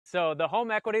So the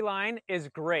home equity line is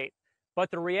great. But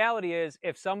the reality is,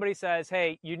 if somebody says,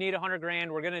 hey, you need 100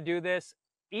 grand, we're going to do this,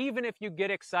 even if you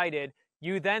get excited,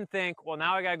 you then think, well,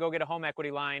 now I got to go get a home equity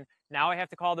line. Now I have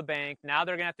to call the bank. Now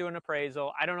they're going to have to do an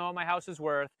appraisal. I don't know what my house is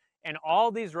worth. And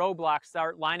all these roadblocks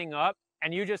start lining up.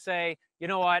 And you just say, you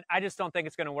know what? I just don't think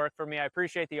it's going to work for me. I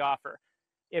appreciate the offer.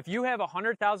 If you have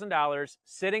 $100,000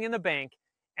 sitting in the bank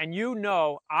and you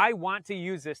know, I want to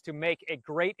use this to make a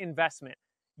great investment,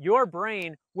 your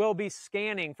brain will be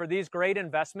scanning for these great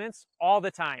investments all the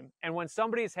time. And when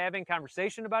somebody is having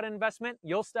conversation about an investment,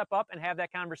 you'll step up and have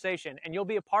that conversation. And you'll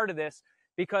be a part of this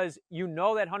because you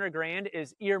know that 100 grand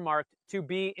is earmarked to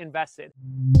be invested.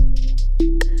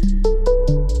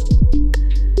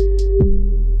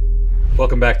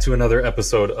 Welcome back to another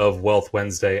episode of Wealth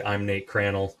Wednesday. I'm Nate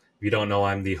Crannell. If you don't know,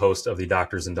 I'm the host of the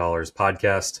Doctors and Dollars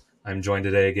podcast. I'm joined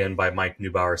today again by Mike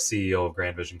Neubauer, CEO of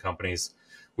Grand Vision Companies.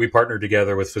 We partner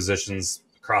together with physicians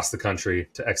across the country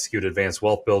to execute advanced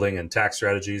wealth building and tax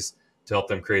strategies to help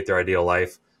them create their ideal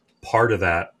life. Part of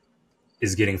that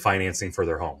is getting financing for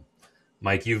their home.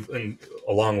 Mike, you've,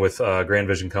 along with Grand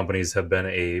Vision Companies, have been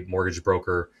a mortgage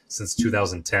broker since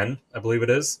 2010, I believe it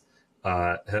is,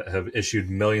 have issued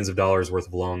millions of dollars worth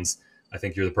of loans. I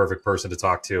think you're the perfect person to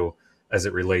talk to as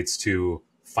it relates to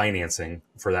financing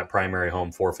for that primary home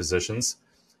for physicians.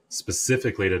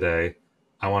 Specifically today,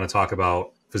 I want to talk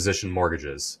about physician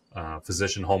mortgages,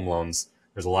 physician home loans.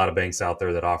 There's a lot of banks out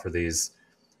there that offer these.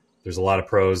 There's a lot of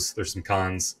pros, there's some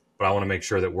cons, but I want to make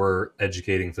sure that we're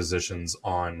educating physicians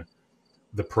on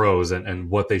the pros and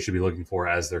what they should be looking for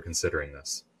as they're considering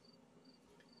this.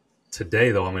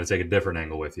 Today, though, I'm going to take a different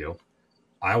angle with you.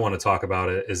 I want to talk about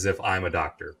it as if I'm a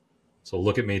doctor. So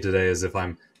look at me today as if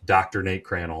I'm Dr. Nate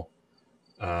Crannell,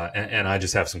 and I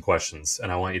just have some questions, and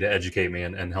I want you to educate me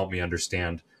and help me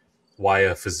understand why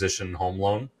a physician home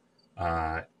loan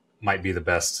might be the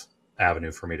best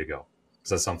avenue for me to go. Does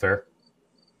that sound fair?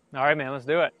 All right, man, let's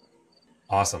do it.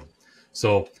 Awesome.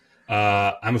 So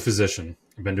I'm a physician.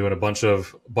 I've been doing a bunch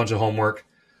of homework.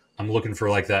 I'm looking for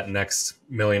like that next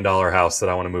 $1 million house that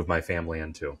I want to move my family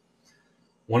into.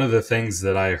 One of the things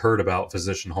that I heard about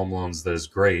physician home loans that is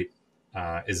great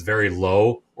is very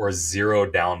low or zero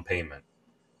down payment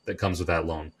that comes with that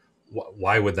loan.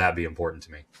 Why would that be important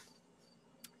to me?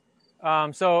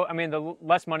 So, I mean, the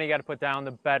less money you got to put down,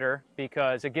 the better,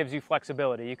 because it gives you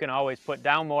flexibility. You can always put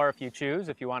down more if you choose,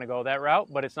 if you want to go that route,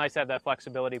 but it's nice to have that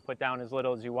flexibility, put down as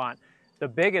little as you want. The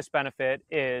biggest benefit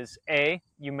is, A,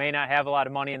 you may not have a lot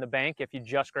of money in the bank if you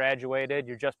just graduated,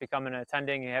 you're just becoming an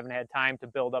attending, you haven't had time to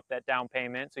build up that down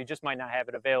payment, so you just might not have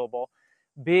it available.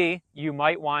 B, you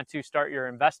might want to start your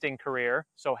investing career,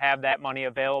 so have that money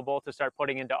available to start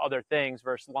putting into other things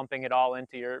versus lumping it all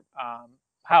into your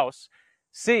house.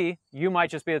 C, you might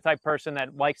just be the type of person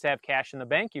that likes to have cash in the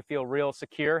bank. You feel real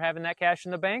secure having that cash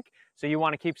in the bank. So you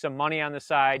want to keep some money on the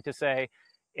side to say,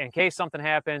 in case something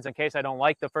happens, in case I don't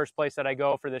like the first place that I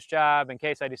go for this job, in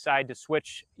case I decide to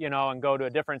switch, and go to a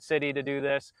different city to do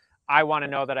this, I want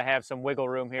to know that I have some wiggle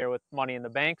room here with money in the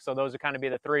bank. So those are kind of be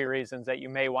the three reasons that you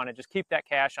may want to just keep that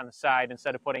cash on the side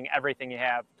instead of putting everything you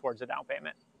have towards a down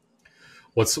payment.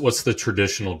 What's the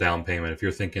traditional down payment? If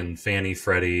you're thinking Fannie,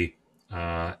 Freddie,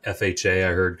 FHA,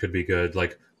 I heard could be good.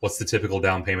 Like, what's the typical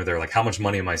down payment there? Like, how much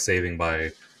money am I saving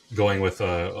by going with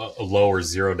a low or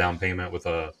zero down payment with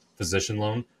a physician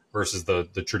loan versus the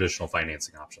traditional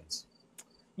financing options?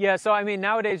 Yeah, so I mean,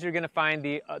 nowadays you're going to find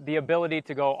the ability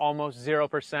to go almost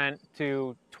 0%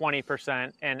 to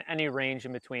 20% and any range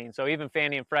in between. So even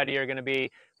Fannie and Freddie are going to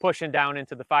be pushing down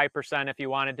into the 5% if you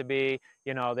want it to be.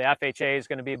 The FHA is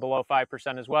going to be below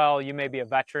 5% as well. You may be a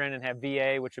veteran and have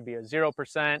VA, which would be a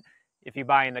 0%. If you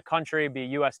buy in the country, it'd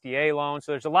be a USDA loan.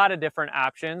 So there's a lot of different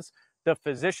options. The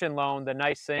physician loan, the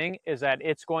nice thing is that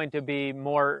it's going to be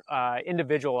more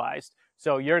individualized.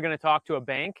 So you're going to talk to a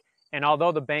bank, and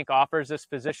although the bank offers this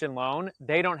physician loan,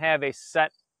 they don't have a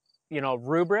set,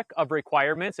 rubric of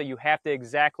requirements that you have to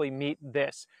exactly meet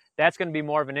this. That's going to be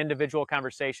more of an individual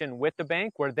conversation with the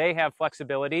bank where they have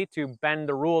flexibility to bend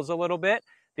the rules a little bit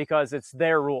because it's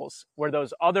their rules, where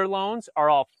those other loans are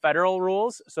all federal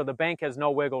rules. So the bank has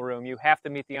no wiggle room. You have to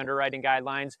meet the underwriting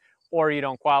guidelines or you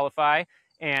don't qualify.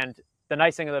 And the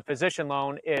nice thing of the physician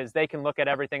loan is they can look at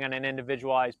everything on an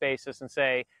individualized basis and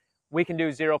say, we can do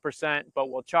 0%, but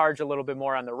we'll charge a little bit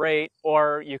more on the rate.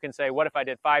 Or you can say, what if I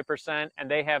did 5%? And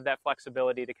they have that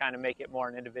flexibility to kind of make it more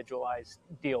an individualized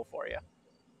deal for you.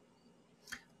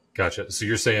 Gotcha. So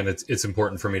you're saying it's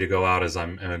important for me to go out as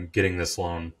I'm getting this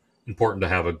loan, important to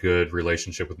have a good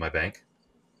relationship with my bank?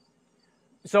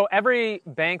 So every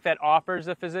bank that offers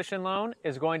a physician loan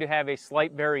is going to have a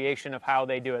slight variation of how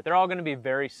they do it. They're all going to be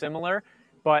very similar.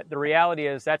 But the reality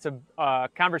is that's a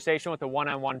conversation with a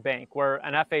one-on-one bank, where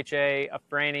an FHA, a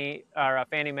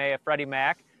Fannie Mae, a Freddie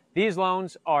Mac, these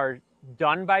loans are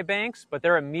done by banks, but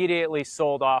they're immediately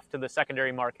sold off to the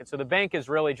secondary market. So the bank is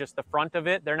really just the front of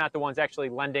it. They're not the ones actually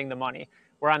lending the money.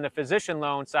 Where on the physician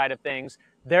loan side of things,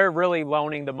 they're really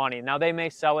loaning the money. Now they may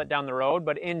sell it down the road,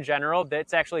 but in general,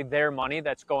 that's actually their money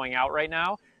that's going out right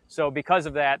now. So because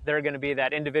of that, they're going to be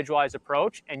that individualized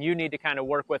approach, and you need to kind of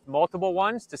work with multiple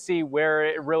ones to see where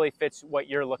it really fits what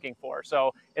you're looking for.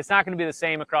 So it's not going to be the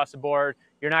same across the board.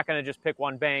 You're not going to just pick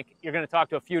one bank. You're going to talk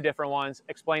to a few different ones,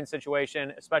 explain the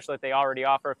situation, especially if they already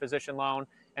offer a physician loan,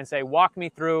 and say, walk me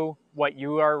through what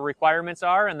your requirements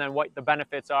are and then what the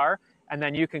benefits are. And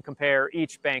then you can compare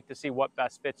each bank to see what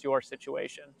best fits your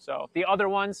situation. So the other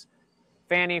ones,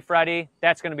 Fannie, Freddie,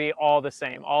 that's going to be all the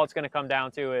same. All it's going to come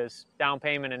down to is down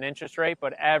payment and interest rate,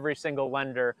 but every single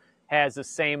lender has the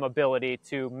same ability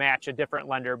to match a different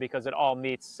lender because it all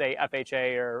meets, say,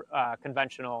 FHA or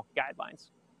conventional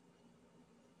guidelines.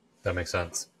 That makes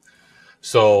sense.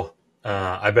 So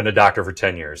I've been a doctor for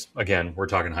 10 years. Again, we're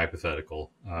talking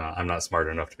hypothetical. I'm not smart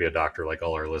enough to be a doctor like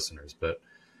all our listeners, but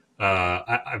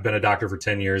I've been a doctor for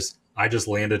 10 years. I just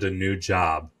landed a new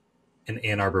job in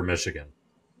Ann Arbor, Michigan,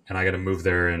 and I got to move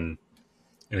there in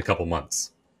a couple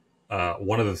months.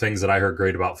 One of the things that I heard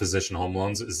great about physician home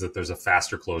loans is that there's a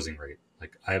faster closing rate.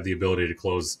 Like I have the ability to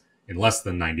close in less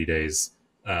than 90 days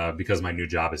because my new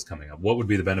job is coming up. What would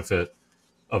be the benefit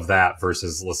of that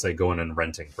versus, let's say, going and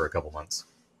renting for a couple months?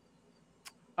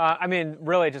 I mean,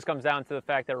 really it just comes down to the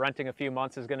fact that renting a few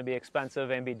months is going to be expensive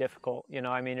and be difficult. You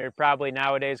know, I mean, you're probably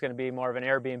nowadays going to be more of an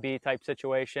Airbnb type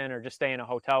situation or just stay in a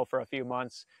hotel for a few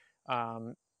months.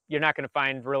 You're not going to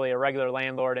find really a regular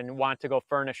landlord and want to go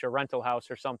furnish a rental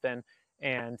house or something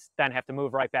and then have to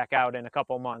move right back out in a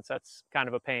couple of months. That's kind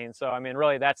of a pain. So, I mean,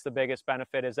 really that's the biggest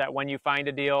benefit is that when you find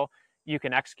a deal, you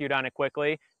can execute on it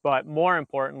quickly. But more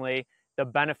importantly, the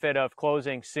benefit of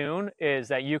closing soon is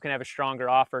that you can have a stronger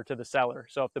offer to the seller.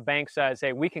 So if the bank says,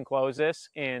 hey, we can close this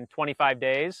in 25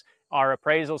 days, our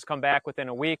appraisals come back within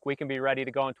a week, we can be ready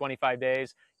to go in 25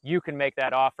 days, you can make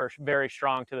that offer very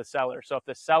strong to the seller. So if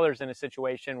the seller's in a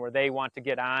situation where they want to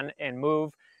get on and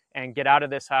move and get out of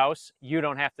this house, you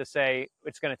don't have to say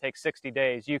it's going to take 60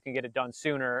 days. You can get it done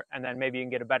sooner, and then maybe you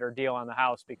can get a better deal on the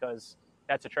house because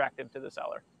that's attractive to the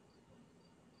seller.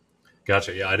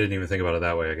 Gotcha. Yeah, I didn't even think about it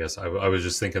that way, I guess. I was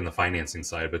just thinking the financing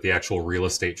side, but the actual real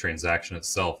estate transaction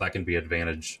itself, that can be an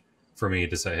advantage for me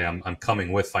to say, hey, I'm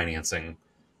coming with financing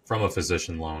from a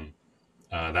physician loan.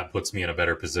 That puts me in a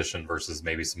better position versus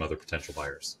maybe some other potential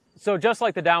buyers. So just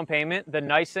like the down payment, the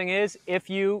nice thing is if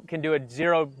you can do a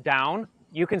zero down,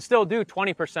 you can still do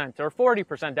 20% or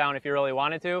 40% down if you really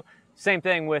wanted to. Same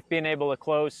thing with being able to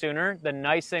close sooner. The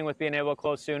nice thing with being able to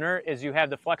close sooner is you have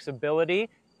the flexibility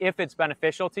if it's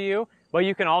beneficial to you, but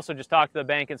you can also just talk to the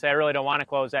bank and say, I really don't want to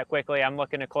close that quickly. I'm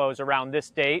looking to close around this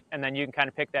date. And then you can kind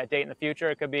of pick that date in the future.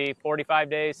 It could be 45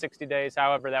 days, 60 days,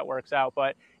 however that works out.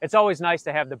 But it's always nice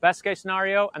to have the best case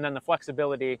scenario and then the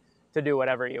flexibility to do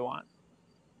whatever you want.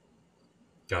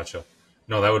 Gotcha.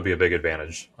 No, that would be a big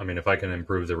advantage. I mean, if I can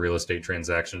improve the real estate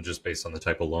transaction just based on the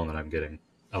type of loan that I'm getting,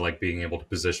 I like being able to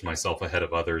position myself ahead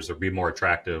of others or be more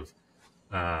attractive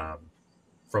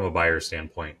from a buyer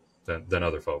standpoint than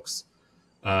other folks.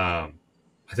 I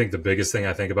think the biggest thing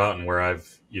I think about and where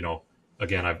I've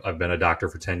been a doctor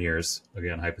for 10 years,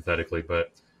 again, hypothetically,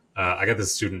 but I got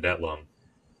this student debt loan,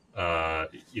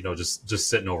 just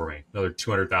sitting over me, another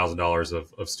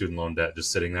 $200,000 of student loan debt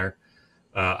just sitting there.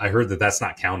 I heard that that's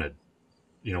not counted,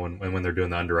 when they're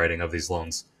doing the underwriting of these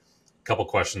loans. A couple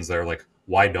questions there, like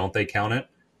why don't they count it?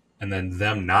 And then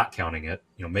them not counting it,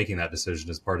 making that decision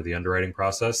as part of the underwriting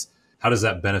process. How does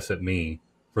that benefit me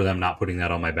for them not putting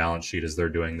that on my balance sheet as they're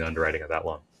doing the underwriting of that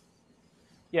loan?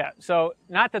 Yeah, so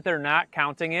not that they're not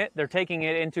counting it, they're taking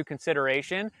it into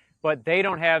consideration, but they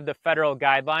don't have the federal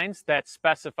guidelines that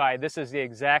specify this is the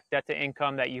exact debt to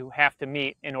income that you have to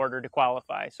meet in order to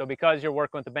qualify. So because you're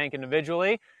working with the bank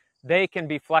individually, they can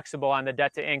be flexible on the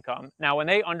debt to income. Now, when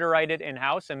they underwrite it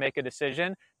in-house and make a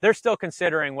decision, they're still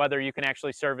considering whether you can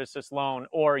actually service this loan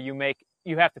or you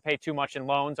have to pay too much in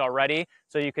loans already,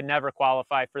 so you can never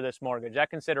qualify for this mortgage. That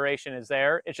consideration is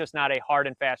there. It's just not a hard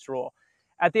and fast rule.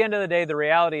 At the end of the day, the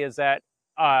reality is that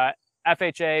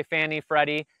FHA, Fannie,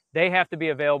 Freddie, they have to be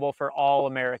available for all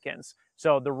Americans.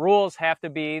 So the rules have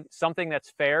to be something that's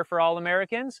fair for all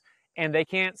Americans. And they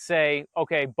can't say,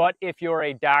 okay, but if you're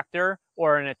a doctor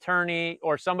or an attorney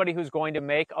or somebody who's going to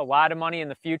make a lot of money in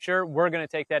the future, we're going to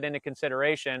take that into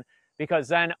consideration, because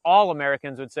then all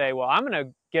Americans would say, well, I'm going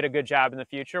to get a good job in the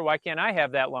future. Why can't I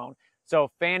have that loan?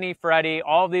 So Fannie, Freddie,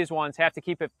 all of these ones have to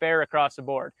keep it fair across the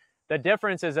board. The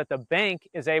difference is that the bank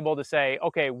is able to say,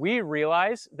 okay, we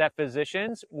realize that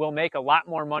physicians will make a lot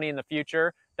more money in the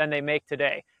future than they make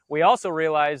today. We also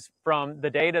realize from the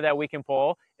data that we can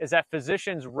pull is that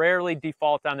physicians rarely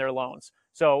default on their loans.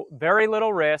 So very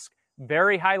little risk,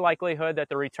 very high likelihood that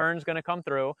the return is going to come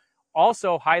through.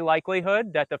 Also high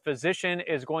likelihood that the physician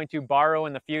is going to borrow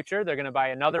in the future. They're going to buy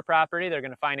another property. They're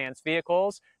going to finance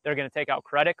vehicles. They're going to take out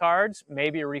credit cards,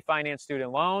 maybe refinance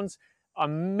student loans, a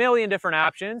million different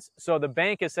options. So the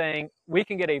bank is saying we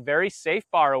can get a very safe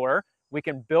borrower. We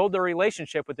can build a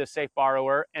relationship with this safe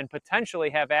borrower and potentially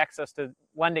have access to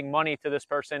lending money to this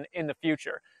person in the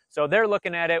future. So they're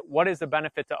looking at it. What is the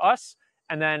benefit to us?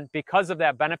 And then because of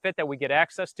that benefit that we get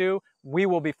access to, we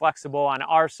will be flexible on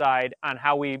our side on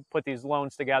how we put these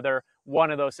loans together.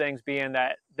 One of those things being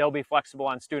that they'll be flexible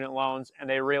on student loans, and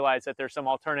they realize that there's some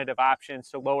alternative options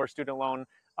to lower student loan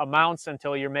amounts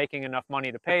until you're making enough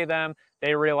money to pay them.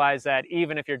 They realize that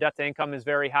even if your debt to income is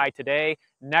very high today,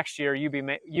 next year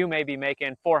you may be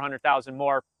making $400,000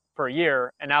 more per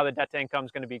year, and now the debt to income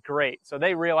is going to be great. So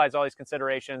they realize all these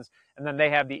considerations, and then they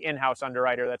have the in-house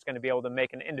underwriter that's going to be able to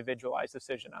make an individualized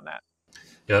decision on that.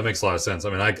 Yeah, that makes a lot of sense. I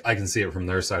mean, I can see it from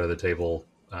their side of the table,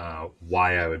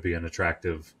 why I would be an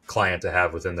attractive client to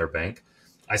have within their bank.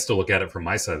 I still look at it from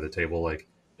my side of the table. Like,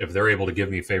 if they're able to give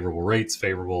me favorable rates,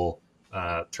 favorable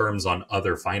terms on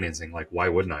other financing, like, why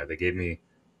wouldn't I? They gave me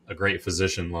a great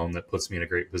physician loan that puts me in a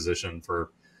great position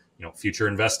for future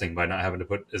investing by not having to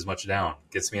put as much down,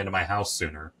 gets me into my house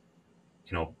sooner,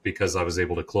 because I was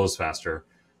able to close faster.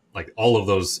 Like, all of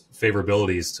those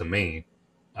favorabilities to me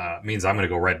means I'm going to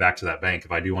go right back to that bank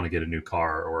if I do want to get a new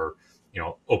car or,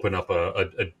 open up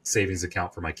a savings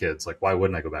account for my kids. Like, why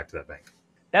wouldn't I go back to that bank?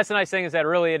 That's the nice thing, is that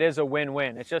really it is a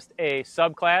win-win. It's just a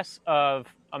subclass of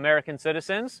American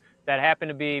citizens that happen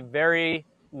to be very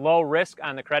low risk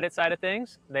on the credit side of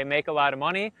things. They make a lot of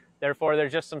money. Therefore,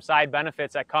 there's just some side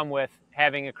benefits that come with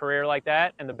having a career like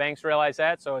that, and the banks realize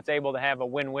that, so it's able to have a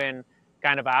win-win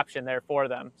kind of option there for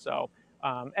them. So,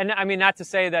 and I mean, not to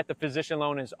say that the physician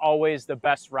loan is always the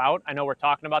best route. I know we're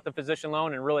talking about the physician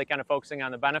loan and really kind of focusing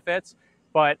on the benefits,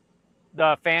 but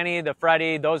the Fannie, the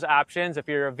Freddie, those options, if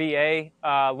you're a VA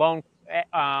loan,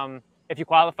 if you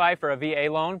qualify for a VA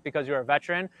loan because you're a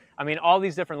veteran, I mean, all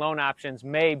these different loan options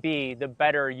may be the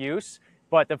better use.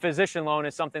 But the physician loan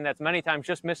is something that's many times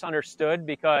just misunderstood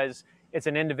because it's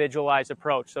an individualized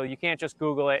approach. So you can't just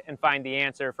Google it and find the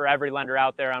answer for every lender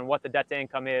out there on what the debt to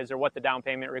income is or what the down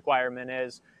payment requirement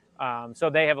is. So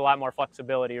they have a lot more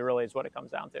flexibility, really, is what it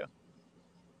comes down to.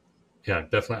 Yeah,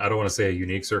 definitely. I don't want to say a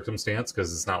unique circumstance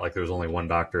because it's not like there's only one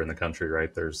doctor in the country,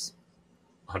 right? There's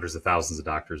hundreds of thousands of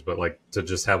doctors, but like to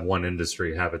just have one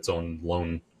industry have its own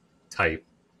loan type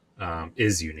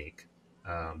is unique.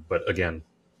 But again,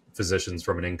 physicians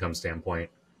from an income standpoint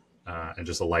and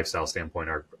just a lifestyle standpoint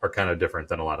are kind of different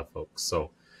than a lot of folks. So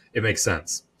it makes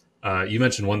sense. You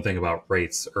mentioned one thing about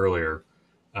rates earlier.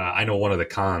 I know one of the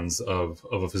cons of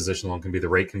a physician loan can be the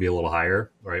rate can be a little higher,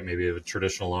 right? Maybe a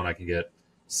traditional loan I can get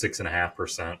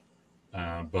 6.5%.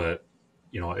 But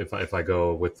if I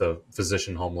go with the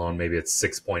physician home loan, maybe it's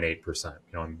 6.8%.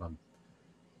 I'm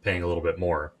paying a little bit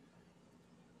more.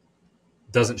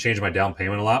 Doesn't change my down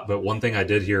payment a lot, but one thing I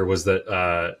did hear was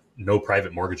that no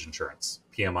private mortgage insurance,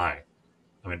 PMI.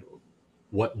 I mean,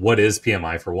 what is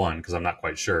PMI for one? Because I'm not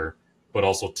quite sure. But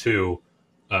also two,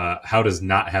 how does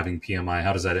not having PMI,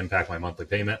 how does that impact my monthly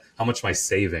payment? How much am I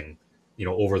saving,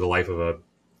 over the life of a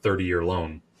 30-year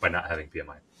loan by not having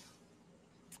PMI?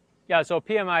 Yeah, so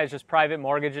PMI is just private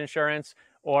mortgage insurance,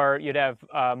 or you'd have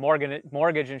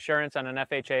mortgage insurance on an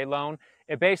FHA loan.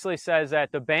 It basically says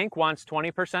that the bank wants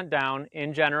 20% down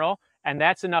in general, and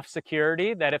that's enough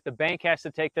security that if the bank has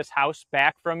to take this house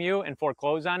back from you and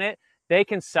foreclose on it, they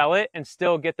can sell it and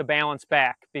still get the balance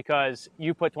back because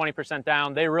you put 20%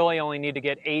 down. They really only need to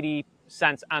get 80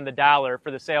 cents on the dollar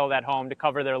for the sale of that home to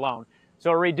cover their loan.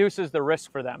 So it reduces the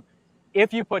risk for them.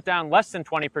 If you put down less than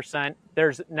 20%,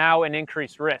 there's now an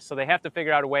increased risk. So they have to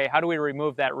figure out a way, how do we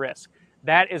remove that risk?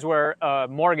 That is where a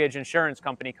mortgage insurance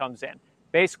company comes in.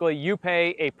 Basically, you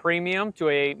pay a premium to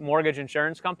a mortgage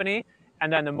insurance company,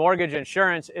 and then the mortgage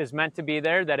insurance is meant to be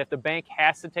there that if the bank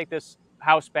has to take this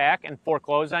house back and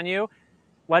foreclose on you,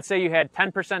 let's say you had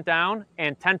 10% down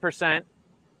and 10%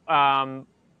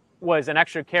 was an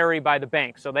extra carry by the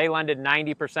bank. So they lended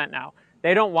 90% now.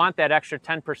 They don't want that extra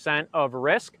 10% of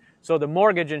risk. So the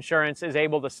mortgage insurance is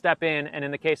able to step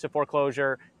in the case of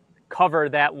foreclosure, cover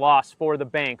that loss for the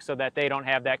bank so that they don't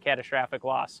have that catastrophic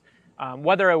loss.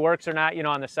 Whether it works or not,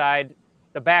 on the side,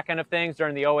 the back end of things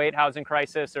during the 2008 housing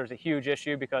crisis, there's a huge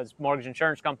issue because mortgage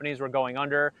insurance companies were going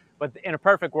under. But in a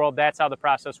perfect world, that's how the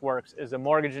process works, is the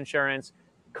mortgage insurance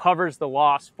covers the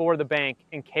loss for the bank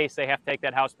in case they have to take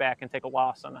that house back and take a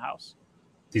loss on the house.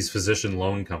 These physician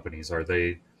loan companies, are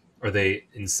they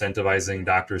incentivizing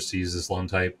doctors to use this loan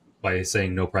type by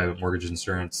saying no private mortgage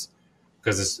insurance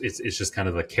because it's just kind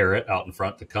of the carrot out in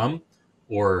front to come?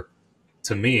 Or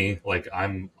to me, like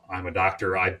I'm a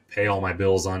doctor, I pay all my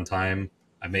bills on time,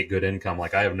 I make good income,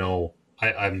 like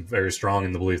I'm very strong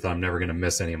in the belief that I'm never going to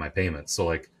miss any of my payments. So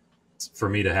like for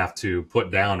me to have to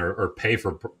put down or pay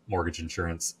for mortgage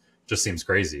insurance just seems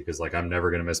crazy because like I'm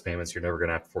never going to miss payments. You're never going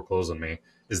to have to foreclose on me.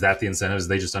 Is that the incentives?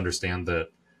 They just understand that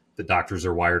the doctors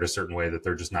are wired a certain way that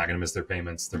they're just not going to miss their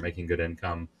payments. They're making good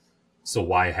income. So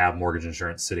why have mortgage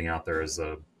insurance sitting out there as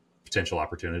a potential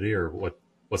opportunity, or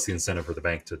what's the incentive for the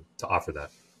bank to offer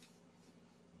that?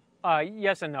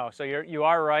 Yes and no. So you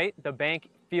are right. The bank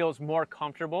feels more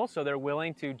comfortable, so they're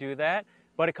willing to do that.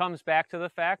 But it comes back to the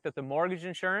fact that the mortgage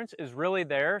insurance is really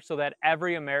there so that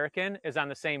every American is on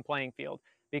the same playing field.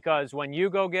 Because when you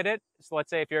go get it, so let's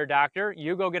say if you're a doctor,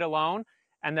 you go get a loan,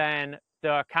 and then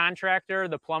the contractor,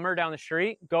 the plumber down the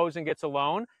street goes and gets a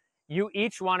loan, you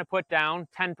each want to put down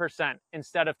 10%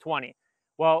 instead of 20.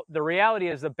 Well, the reality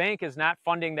is the bank is not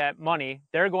funding that money.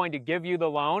 They're going to give you the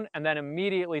loan and then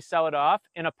immediately sell it off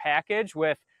in a package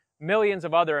with millions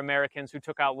of other Americans who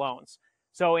took out loans.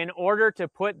 So in order to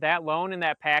put that loan in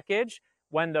that package,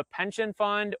 when the pension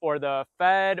fund or the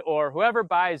Fed or whoever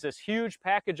buys this huge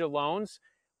package of loans,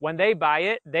 when they buy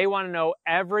it, they want to know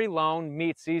every loan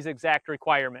meets these exact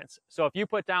requirements. So if you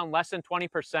put down less than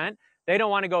 20%, they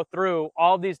don't want to go through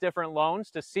all these different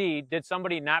loans to see, did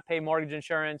somebody not pay mortgage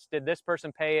insurance? Did this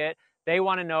person pay it? They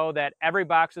want to know that every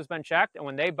box has been checked. And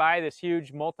when they buy this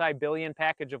huge multi-billion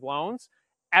package of loans,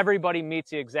 everybody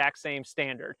meets the exact same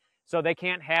standard. So they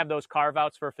can't have those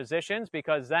carve-outs for physicians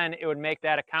because then it would make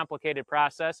that a complicated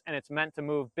process, and it's meant to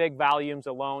move big volumes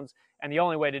of loans. And the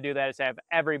only way to do that is to have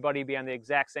everybody be on the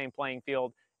exact same playing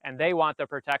field, and they want the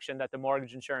protection that the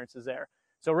mortgage insurance is there.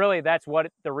 So really that's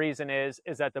what the reason is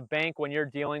that the bank, when you're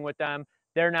dealing with them,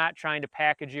 they're not trying to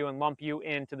package you and lump you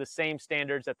into the same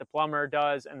standards that the plumber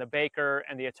does and the baker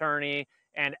and the attorney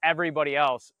and everybody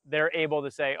else. They're able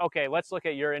to say, okay, let's look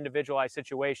at your individualized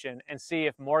situation and see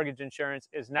if mortgage insurance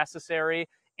is necessary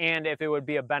and if it would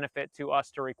be a benefit to us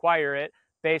to require it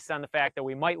based on the fact that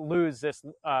we might lose this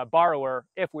borrower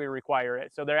if we require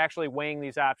it. So they're actually weighing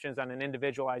these options on an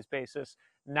individualized basis,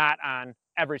 not on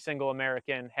every single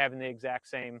American having the exact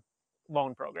same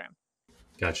loan program.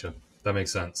 Gotcha. That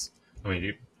makes sense. I mean,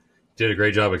 you did a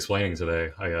great job explaining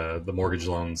today the mortgage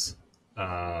loans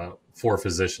for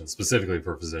physicians, specifically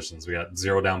for physicians. We got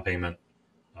zero down payment,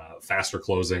 faster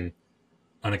closing,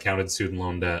 unaccounted student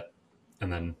loan debt,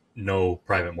 and then no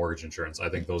private mortgage insurance. I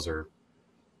think those are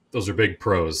big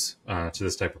pros to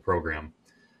this type of program.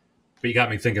 But you got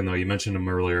me thinking, though. You mentioned them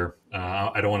earlier.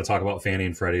 I don't want to talk about Fannie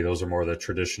and Freddie. Those are more the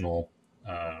traditional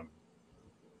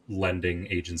lending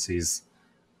agencies.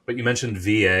 But you mentioned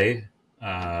VA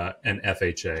and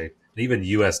FHA, and even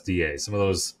USDA. Some of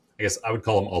those, I guess I would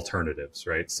call them alternatives,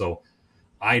 right? So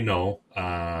I know,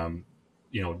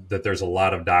 that there's a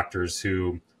lot of doctors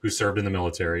who served in the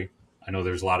military. I know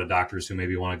there's a lot of doctors who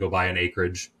maybe want to go buy an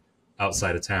acreage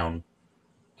outside of town.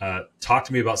 Talk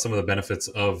to me about some of the benefits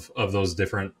of those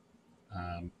different,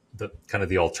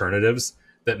 the alternatives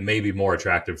that may be more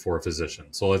attractive for a physician.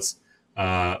 So let's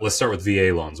start with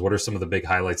VA loans. What are some of the big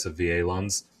highlights of VA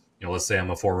loans? Let's say I'm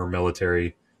a former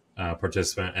military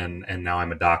participant and now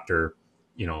I'm a doctor,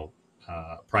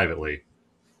 privately.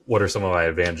 What are some of my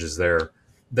advantages there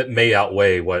that may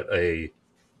outweigh what a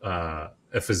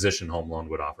physician home loan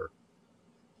would offer?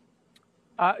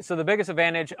 So the biggest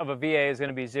advantage of a VA is going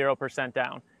to be 0%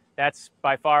 down. That's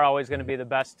by far always going to be the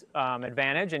best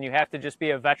advantage, and you have to just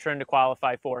be a veteran to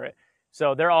qualify for it.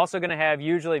 So they're also going to have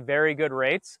usually very good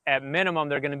rates. At minimum,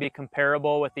 they're going to be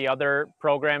comparable with the other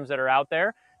programs that are out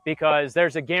there because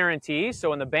there's a guarantee. So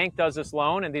when the bank does this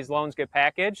loan and these loans get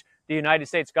packaged, the United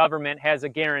States government has a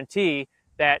guarantee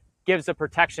that gives the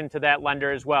protection to that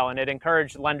lender as well. And it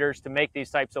encouraged lenders to make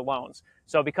these types of loans.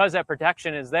 So because that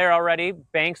protection is there already,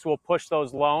 banks will push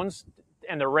those loans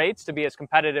and the rates to be as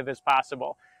competitive as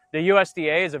possible. The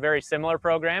USDA is a very similar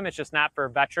program. It's just not for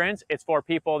veterans. It's for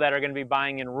people that are going to be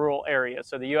buying in rural areas.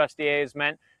 So the USDA is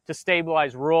meant to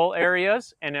stabilize rural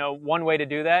areas. And one way to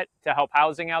do that, to help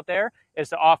housing out there, is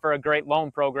to offer a great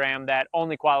loan program that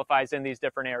only qualifies in these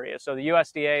different areas. So the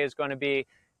USDA is going to be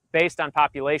based on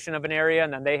population of an area,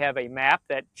 and then they have a map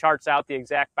that charts out the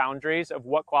exact boundaries of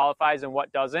what qualifies and what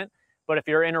doesn't. But if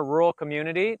you're in a rural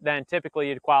community, then typically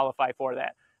you'd qualify for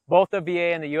that. Both the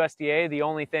VA and the USDA, the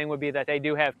only thing would be that they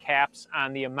do have caps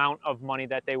on the amount of money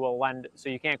that they will lend. So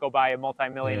you can't go buy a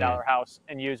multi-million-dollar house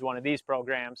and use one of these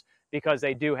programs because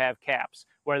they do have caps,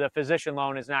 where the physician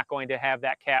loan is not going to have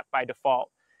that cap by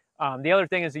default. The other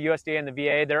thing is the USDA and the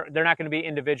VA, they're not going to be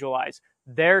individualized.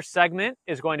 Their segment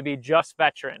is going to be just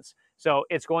veterans. So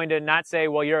it's going to not say,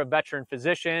 well, you're a veteran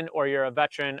physician or you're a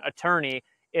veteran attorney.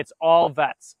 It's all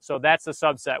vets. So that's the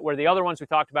subset. Where the other ones we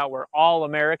talked about were all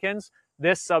Americans,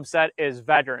 this subset is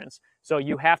veterans. So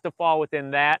you have to fall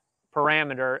within that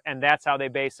parameter, and that's how they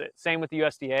base it. Same with the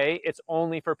USDA. It's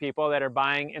only for people that are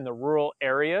buying in the rural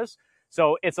areas.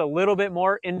 So it's a little bit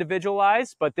more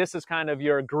individualized, but this is kind of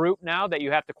your group now that you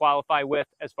have to qualify with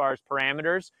as far as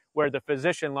parameters, where the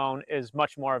physician loan is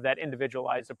much more of that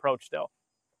individualized approach still.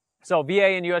 So VA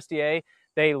and USDA,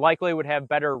 they likely would have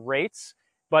better rates,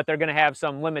 but they're going to have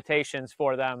some limitations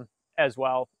for them as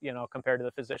well, you know, compared to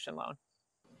the physician loan.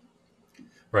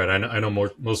 Right. I know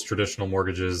most traditional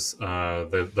mortgages,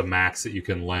 the max that you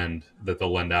can lend, that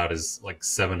they'll lend out, is like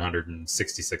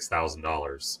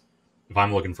 $766,000. If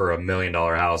I'm looking for $1 million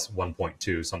house,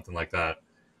 1.2, something like that,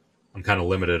 I'm kind of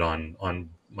limited on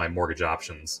my mortgage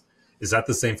options. Is that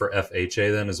the same for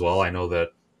FHA then as well? I know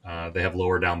that they have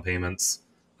lower down payments.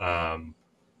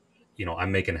 You know,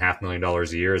 I'm making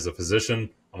 $500,000 a year as a physician.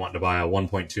 I want to buy a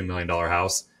 $1.2 million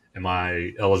house. Am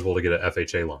I eligible to get an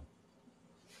FHA loan?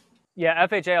 Yeah,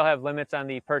 FHA will have limits on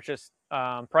the purchase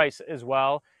price as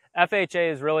well.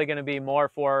 FHA is really going to be more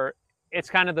for, it's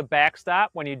kind of the backstop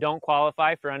when you don't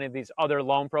qualify for any of these other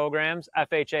loan programs.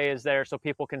 FHA is there so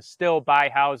people can still buy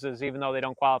houses even though they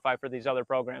don't qualify for these other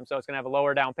programs. So it's going to have a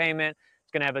lower down payment.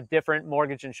 It's going to have a different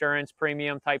mortgage insurance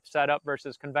premium type setup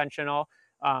versus conventional.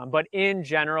 But in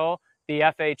general, the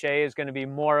FHA is going to be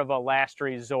more of a last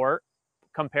resort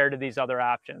compared to these other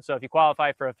options. So if you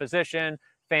qualify for a physician,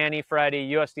 Fannie, Freddie,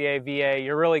 USDA, VA,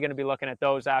 you're really going to be looking at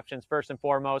those options first and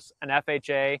foremost. An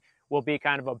FHA will be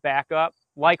kind of a backup.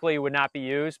 Likely would not be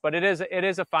used, but it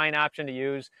is a fine option to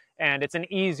use, and it's an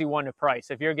easy one to price.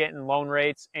 If you're getting loan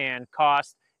rates and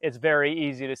cost, it's very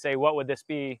easy to say, what would this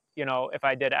be, you know, if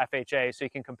I did FHA, so you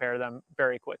can compare them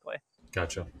very quickly.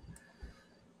 Gotcha.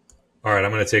 All right,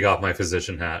 I'm going to take off my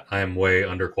physician hat. I am way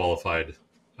underqualified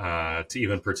to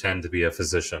even pretend to be a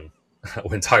physician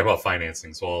when talking about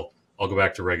financing. So I'll go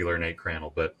back to regular Nate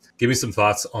Crandall, but give me some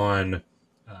thoughts on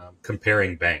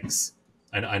comparing banks.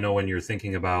 I know when you're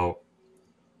thinking about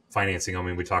financing, I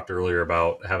mean, we talked earlier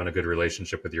about having a good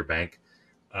relationship with your bank.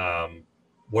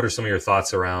 What are some of your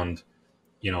thoughts around,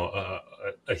 you know,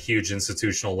 a huge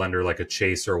institutional lender like a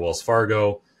Chase or Wells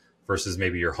Fargo versus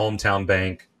maybe your hometown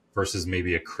bank versus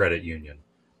maybe a credit union?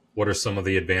 What are some of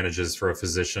the advantages for a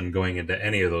physician going into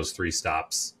any of those three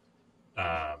stops,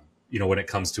 you know, when it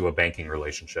comes to a banking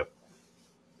relationship?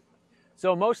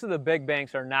 So most of the big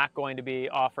banks are not going to be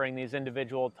offering these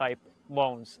individual type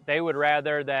loans. They would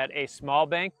rather that a small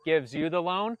bank gives you the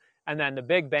loan, and then the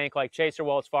big bank like Chase or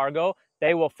Wells Fargo,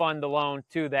 they will fund the loan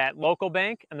to that local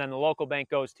bank, and then the local bank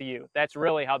goes to you. That's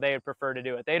really how they would prefer to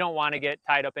do it. They don't want to get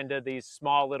tied up into these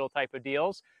small little type of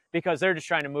deals because they're just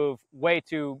trying to move way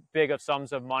too big of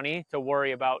sums of money to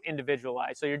worry about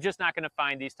individualized. So you're just not going to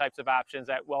find these types of options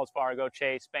at Wells Fargo,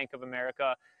 Chase, Bank of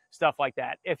America, stuff like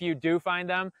that. If you do find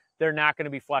them, they're not going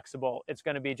to be flexible. It's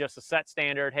going to be just a set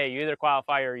standard. Hey, you either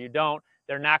qualify or you don't.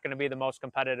 They're not going to be the most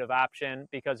competitive option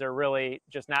because they're really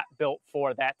just not built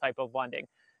for that type of lending.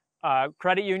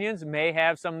 Credit unions may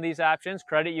have some of these options.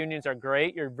 Credit unions are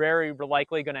great. You're very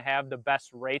likely going to have the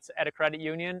best rates at a credit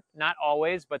union. Not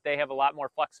always, but they have a lot more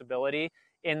flexibility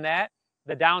in that.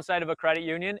 The downside of a credit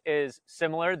union is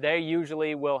similar. They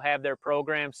usually will have their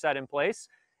program set in place.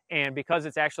 And because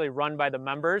it's actually run by the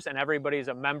members and everybody's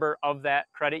a member of that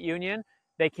credit union,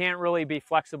 they can't really be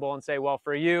flexible and say, well,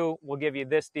 for you, we'll give you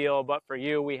this deal, but for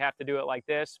you, we have to do it like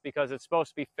this, because it's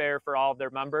supposed to be fair for all of their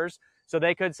members. So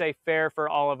they could say fair for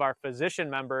all of our physician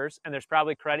members, and there's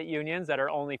probably credit unions that are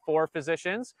only for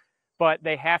physicians, but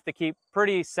they have to keep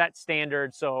pretty set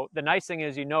standards. So the nice thing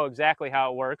is you know exactly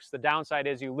how it works. The downside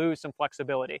is you lose some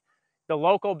flexibility. The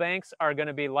local banks are going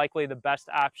to be likely the best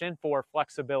option for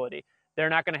flexibility. They're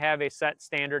not going to have a set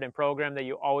standard and program that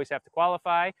you always have to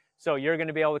qualify. So you're going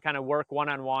to be able to kind of work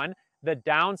one-on-one. The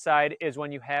downside is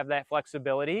when you have that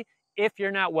flexibility, if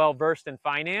you're not well versed in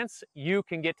finance, you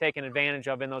can get taken advantage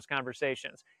of in those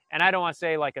conversations. And I don't want to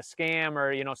say like a scam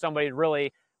or, you know, somebody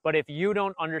really, but if you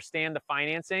don't understand the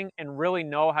financing and really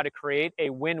know how to create a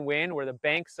win-win where the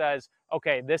bank says,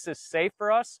 okay, this is safe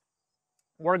for us,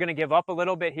 we're going to give up a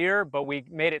little bit here, but we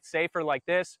made it safer like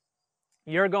this,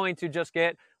 you're going to just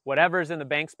get whatever's in the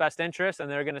bank's best interest, and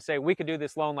they're going to say, we could do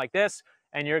this loan like this,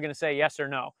 and you're going to say yes or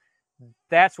no.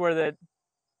 That's where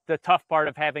the the tough part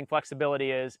of having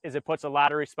flexibility is it puts a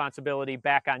lot of responsibility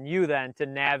back on you then to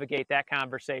navigate that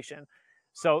conversation.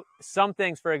 So some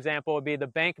things, for example, would be the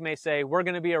bank may say, we're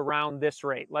going to be around this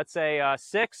rate. Let's say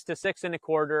 6 to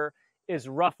 6.25 is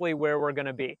roughly where we're going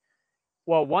to be.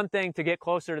 Well, one thing to get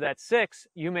closer to that 6,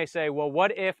 you may say, well,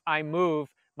 what if I move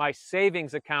my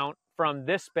savings account from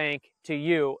this bank to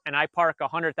you and I park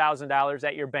 $100,000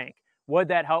 at your bank? Would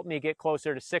that help me get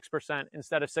closer to 6%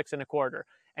 instead of 6.25?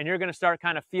 And you're going to start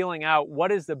kind of feeling out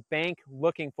what is the bank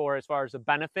looking for as far as a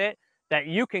benefit that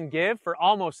you can give for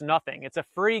almost nothing. It's a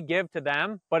free give to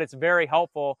them, but it's very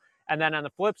helpful. And then on the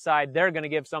flip side, they're going to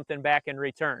give something back in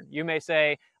return. You may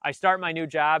say, I start my new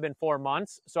job in 4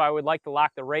 months, so I would like to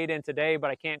lock the rate in today, but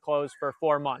I can't close for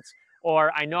 4 months.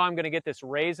 Or I know I'm going to get this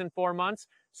raise in 4 months,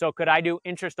 so could I do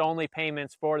interest-only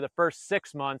payments for the first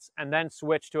 6 months and then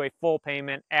switch to a full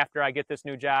payment after I get this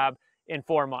new job in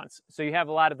 4 months? So you have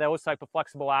a lot of those type of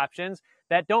flexible options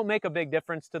that don't make a big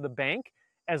difference to the bank,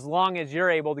 as long as you're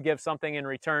able to give something in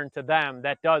return to them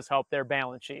that does help their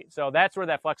balance sheet. So that's where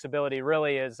that flexibility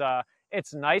really is.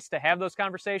 It's nice to have those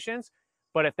conversations,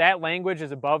 but if that language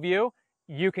is above you,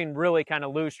 you can really kind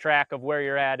of lose track of where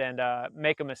you're at and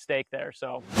make a mistake there.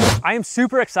 So I am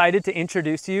super excited to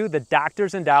introduce to you the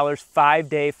Doctors and Dollars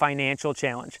 5-Day Financial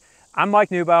Challenge. I'm Mike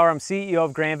Neubauer, I'm CEO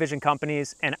of Grand Vision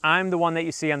Companies, and I'm the one that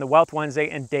you see on the Wealth Wednesday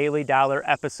and Daily Dollar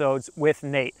episodes with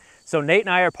Nate. So Nate and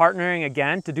I are partnering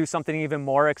again to do something even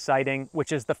more exciting,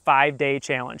 which is the 5-Day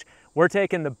Challenge. We're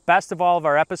taking the best of all of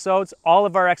our episodes, all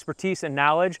of our expertise and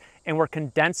knowledge, and we're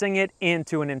condensing it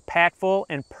into an impactful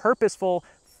and purposeful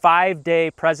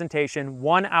 5-day presentation,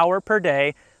 1 hour per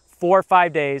day, for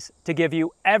 5 days, to give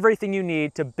you everything you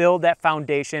need to build that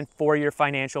foundation for your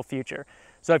financial future.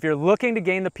 So if you're looking to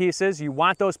gain the pieces, you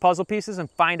want those puzzle pieces and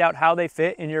find out how they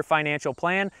fit in your financial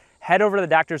plan, head over to the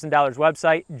Doctors and Dollars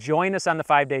website, join us on the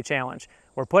 5-Day Challenge.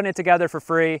 We're putting it together for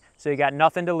free, so you got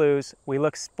nothing to lose. We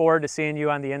look forward to seeing you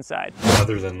on the inside.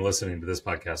 Other than listening to this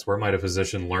podcast, where might a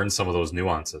physician learn some of those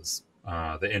nuances?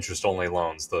 The interest-only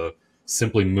loans, the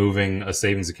simply moving a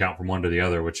savings account from one to the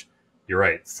other, which you're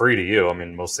right, free to you. I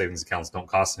mean, most savings accounts don't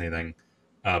cost anything,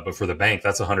 but for the bank,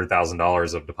 that's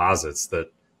 $100,000 of deposits that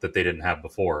they didn't have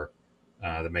before.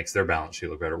 That makes their balance sheet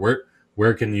look better.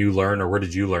 Where can you learn, or where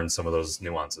did you learn some of those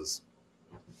nuances?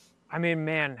 I mean,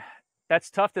 man,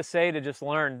 that's tough to say to just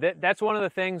learn. That's one of the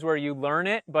things where you learn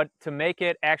it, but to make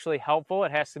it actually helpful,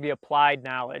 it has to be applied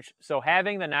knowledge. So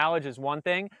having the knowledge is one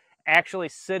thing. Actually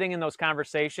sitting in those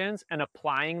conversations and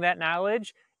applying that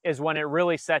knowledge is when it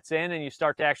really sets in and you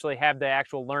start to actually have the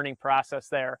actual learning process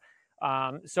there.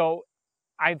 So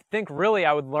I think really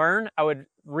I would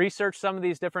research some of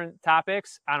these different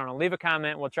topics. I don't know, leave a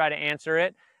comment, we'll try to answer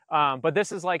it. But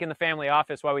this is like in the family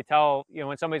office, why we tell,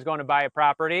 when somebody's going to buy a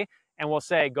property, and we'll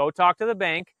say, go talk to the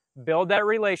bank, build that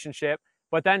relationship,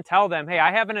 but then tell them, hey,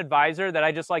 I have an advisor that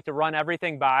I just like to run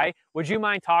everything by. Would you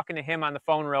mind talking to him on the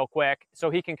phone real quick so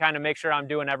he can kind of make sure I'm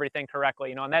doing everything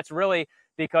correctly? And that's really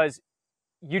because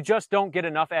you just don't get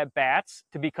enough at bats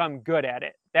to become good at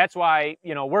it. That's why,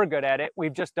 we're good at it.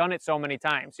 We've just done it so many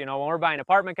times. When we're buying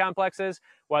apartment complexes,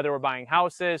 whether we're buying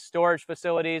houses, storage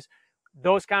facilities,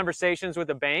 those conversations with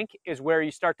the bank is where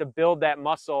you start to build that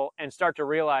muscle and start to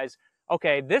realize,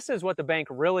 okay, this is what the bank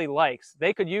really likes.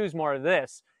 They could use more of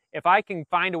this. If I can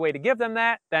find a way to give them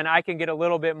that, then I can get a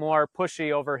little bit more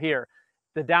pushy over here.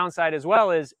 The downside as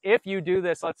well is if you do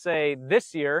this, let's say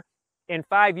this year, in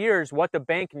 5 years, what the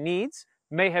bank needs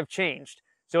may have changed.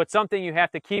 So it's something you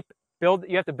have to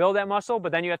you have to build that muscle,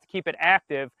 but then you have to keep it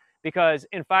active, because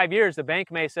in 5 years, the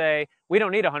bank may say, we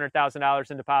don't need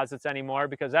 $100,000 in deposits anymore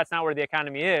because that's not where the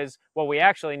economy is. What we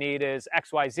actually need is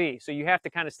XYZ. So you have to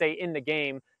kind of stay in the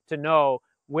game to know,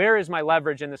 where is my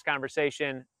leverage in this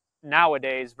conversation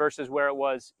nowadays versus where it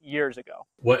was years ago.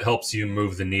 What helps you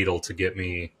move the needle to get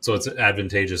me, so it's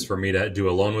advantageous for me to do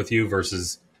a loan with you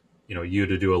versus, you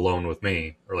to do a loan with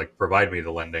me, or like provide me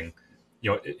the lending?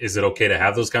 Is it okay to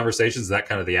have those conversations? Is that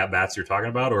kind of the at-bats you're talking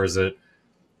about? Or is it,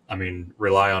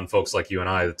 rely on folks like you and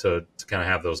I to kind of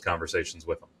have those conversations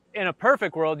with them? In a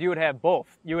perfect world, you would have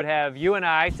both. You would have you and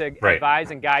I to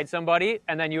advise and guide somebody,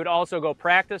 and then you would also go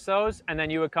practice those, and then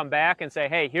you would come back and say,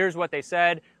 hey, here's what they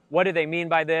said. What do they mean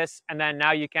by this? And then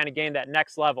now you kind of gain that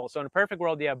next level. So in a perfect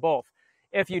world, you have both.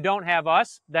 If you don't have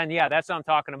us, then yeah, that's what I'm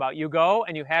talking about. You go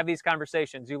and you have these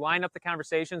conversations. You line up the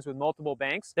conversations with multiple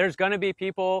banks. There's going to be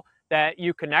people that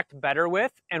you connect better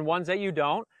with and ones that you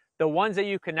don't. The ones that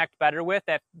you connect better with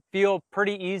that feel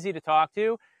pretty easy to talk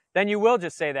to, then you will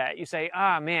just say that. You say,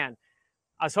 man,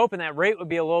 I was hoping that rate would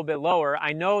be a little bit lower.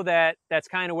 I know that that's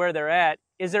kind of where they're at.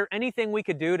 is there anything we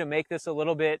could do to make this a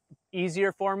little bit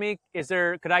easier for me?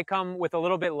 Could I come with a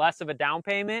little bit less of a down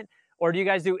payment? Or do you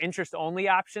guys do interest only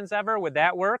options ever? Would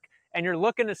that work? And you're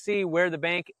looking to see where the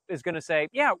bank is going to say,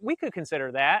 yeah, we could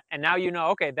consider that. And now you know,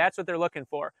 okay, that's what they're looking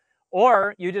for.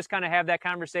 Or you just kind of have that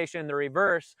conversation in the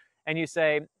reverse and you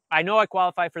say, I know I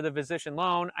qualify for the physician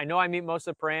loan. I know I meet most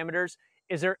of the parameters.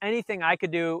 Is there anything I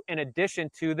could do in addition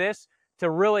to this to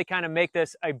really kind of make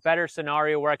this a better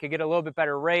scenario where I could get a little bit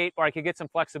better rate or I could get some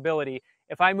flexibility?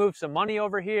 If I move some money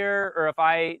over here, or if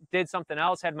I did something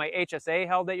else, had my HSA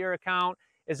held at your account,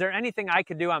 is there anything I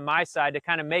could do on my side to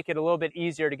kind of make it a little bit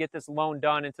easier to get this loan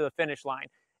done into the finish line?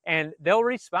 And they'll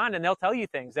respond and they'll tell you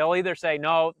things. They'll either say,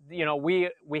 no,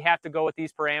 we have to go with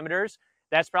these parameters.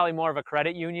 That's probably more of a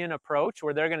credit union approach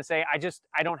where they're going to say,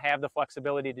 I don't have the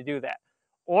flexibility to do that.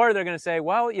 Or they're going to say,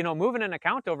 well, moving an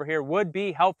account over here would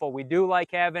be helpful. We do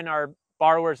like having our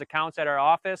borrowers' accounts at our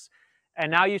office.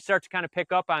 And now you start to kind of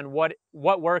pick up on what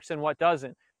works and what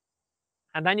doesn't.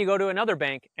 And then you go to another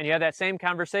bank and you have that same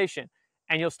conversation.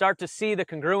 And you'll start to see the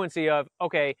congruency of,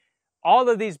 okay, all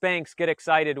of these banks get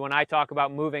excited when I talk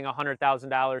about moving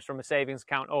 $100,000 from a savings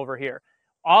account over here.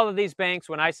 All of these banks,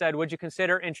 when I said, would you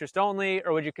consider interest only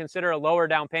or would you consider a lower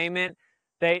down payment?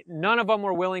 None of them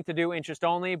were willing to do interest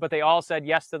only, but they all said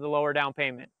yes to the lower down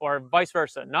payment, or vice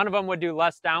versa. None of them would do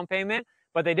less down payment,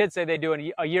 but they did say they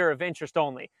do a year of interest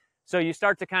only. So you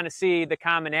start to kind of see the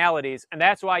commonalities, and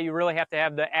that's why you really have to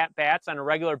have the at-bats on a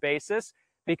regular basis,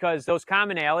 because those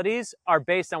commonalities are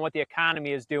based on what the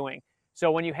economy is doing.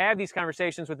 So when you have these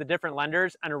conversations with the different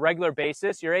lenders on a regular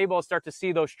basis, you're able to start to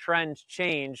see those trends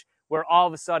change, where all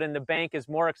of a sudden the bank is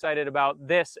more excited about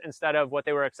this instead of what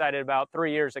they were excited about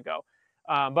 3 years ago.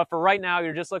 But for right now,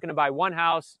 you're just looking to buy one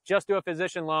house, just do a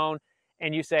physician loan,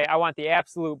 and you say, I want the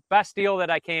absolute best deal that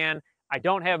I can. I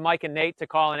don't have Mike and Nate to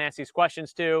call and ask these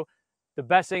questions to. The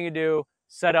best thing you do,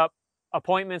 set up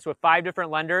appointments with 5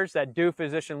 different lenders that do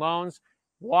physician loans,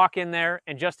 walk in there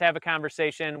and just have a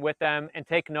conversation with them and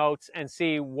take notes and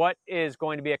see what is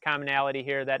going to be a commonality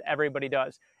here that everybody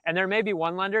does. And there may be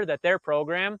one lender that their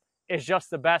program is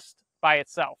just the best by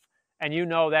itself. And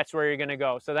that's where you're going to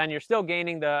go. So then you're still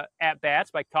gaining the at-bats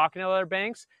by talking to other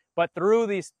banks, but through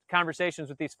these conversations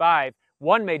with these 5,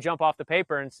 one may jump off the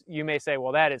paper and you may say,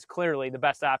 well, that is clearly the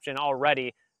best option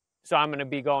already, so I'm going to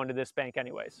be going to this bank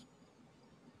anyways.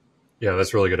 Yeah,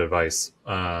 that's really good advice.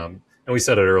 And we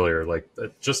said it earlier, like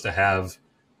just to have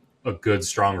a good,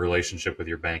 strong relationship with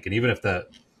your bank. And even if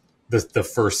the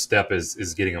first step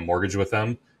is getting a mortgage with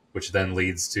them, which then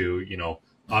leads to,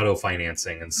 auto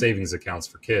financing and savings accounts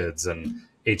for kids and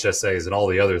HSAs and all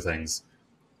the other things,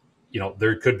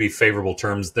 there could be favorable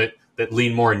terms that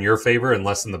lean more in your favor and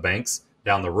less in the bank's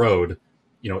down the road.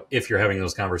 If you're having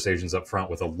those conversations up front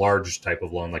with a large type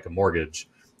of loan like a mortgage,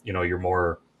 you're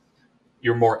more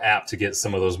apt to get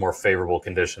some of those more favorable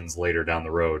conditions later down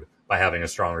the road by having a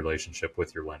strong relationship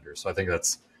with your lender. So I think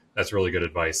that's really good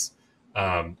advice.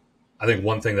 I think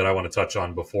one thing that I want to touch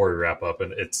on before we wrap up,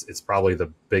 and it's probably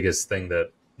the biggest thing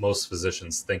that most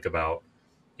physicians think about,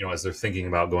 as they're thinking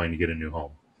about going to get a new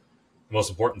home. The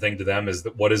most important thing to them is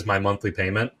that what is my monthly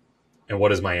payment and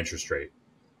what is my interest rate?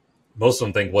 Most of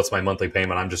them think, what's my monthly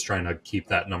payment? I'm just trying to keep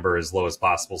that number as low as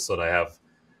possible so that I have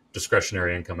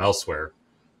discretionary income elsewhere.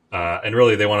 And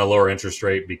really they want a lower interest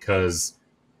rate because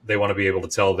they want to be able to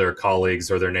tell their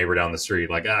colleagues or their neighbor down the street,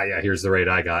 like, yeah, here's the rate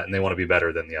I got. And they want to be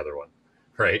better than the other one.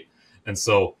 Right. And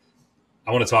so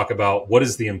I want to talk about what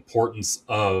is the importance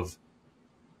of,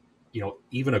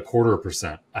 even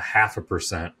 0.25%,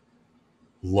 0.5%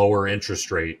 lower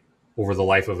interest rate over the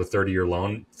life of a 30-year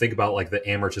loan. Think about like the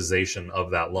amortization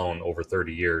of that loan over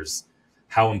 30 years.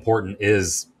 How important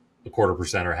is a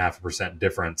 0.25% or 0.5%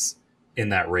 difference in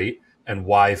that rate, and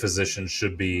why physicians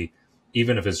should be,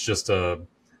 even if it's just a,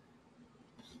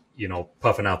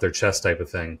 puffing out their chest type of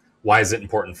thing, why is it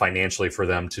important financially for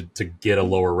them to get a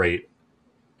lower rate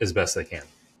as best they can?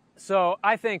 So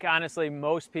I think honestly,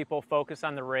 most people focus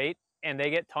on the rate and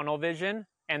they get tunnel vision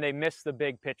and they miss the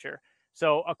big picture.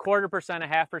 So 0.25%,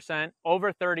 0.5%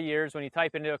 over 30 years, when you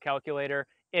type into a calculator,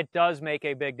 it does make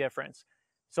a big difference.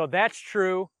 So that's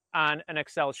true on an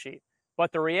Excel sheet.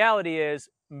 But the reality is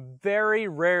very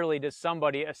rarely does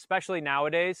somebody, especially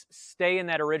nowadays, stay in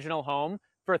that original home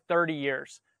for 30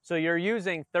 years. So you're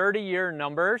using 30-year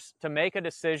numbers to make a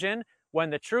decision when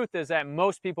the truth is that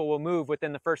most people will move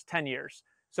within the first 10 years.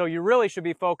 So you really should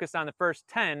be focused on the first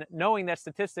 10, knowing that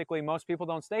statistically most people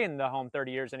don't stay in the home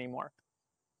 30 years anymore.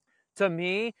 To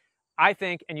me, I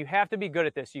think, and you have to be good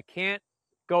at this, you can't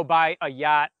go buy a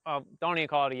yacht. Don't even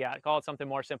call it a yacht. Call it something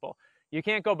more simple. You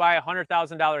can't go buy a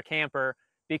 $100,000 camper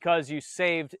because you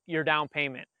saved your down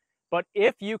payment. But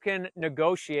if you can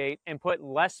negotiate and put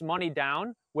less money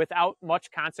down without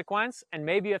much consequence, and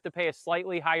maybe you have to pay a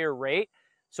slightly higher rate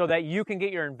so that you can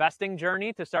get your investing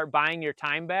journey to start buying your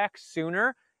time back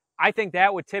sooner, I think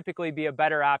that would typically be a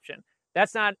better option.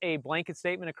 That's not a blanket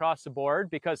statement across the board,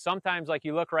 because sometimes, like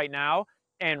you look right now,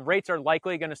 and rates are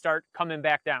likely going to start coming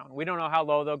back down. We don't know how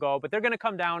low they'll go, but they're going to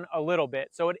come down a little bit.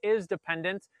 So it is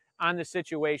dependent on the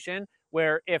situation,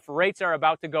 where if rates are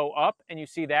about to go up and you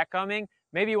see that coming,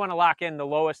 maybe you want to lock in the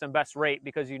lowest and best rate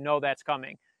because you know that's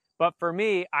coming. But for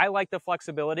me, I like the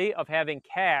flexibility of having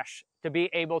cash to be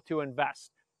able to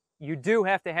invest. You do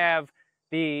have to have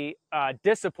the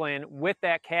discipline with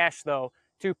that cash, though,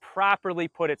 to properly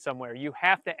put it somewhere. You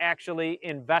have to actually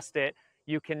invest it.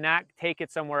 You cannot take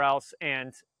it somewhere else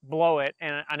and blow it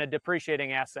on a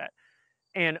depreciating asset.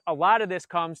 And a lot of this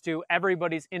comes to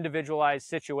everybody's individualized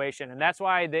situation. And that's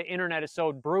why the internet is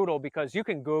so brutal, because you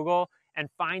can Google and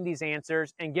find these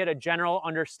answers and get a general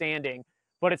understanding,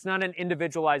 but it's not an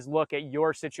individualized look at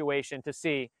your situation to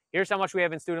see, here's how much we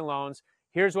have in student loans.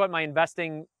 Here's what my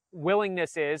investing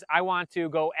willingness is. I want to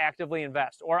go actively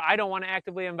invest, or I don't want to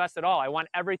actively invest at all. I want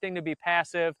everything to be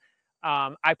passive.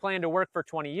 I plan to work for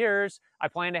 20 years. I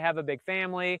plan to have a big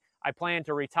family. I plan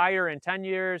to retire in 10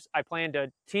 years. I plan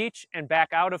to teach and back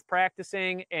out of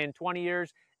practicing in 20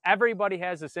 years. Everybody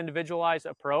has this individualized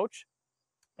approach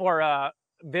or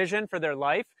vision for their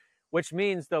life, which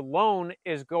means the loan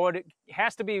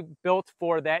has to be built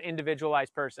for that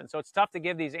individualized person. So it's tough to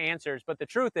give these answers, but the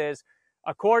truth is,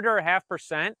 a quarter or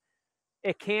 0.5%,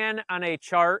 it can, on a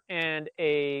chart and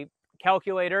a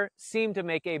calculator, seem to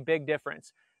make a big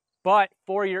difference. But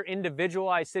for your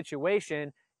individualized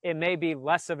situation, it may be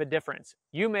less of a difference.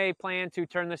 You may plan to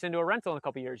turn this into a rental in a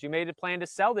couple of years. You may plan to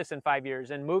sell this in 5 years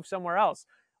and move somewhere else.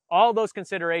 All those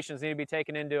considerations need to be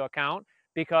taken into account,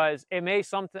 because it may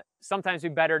sometimes be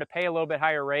better to pay a little bit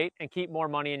higher rate and keep more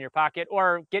money in your pocket,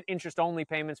 or get interest-only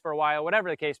payments for a while, whatever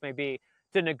the case may be,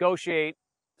 to negotiate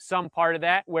some part of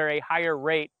that where a higher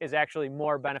rate is actually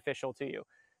more beneficial to you.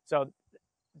 So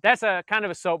that's a kind of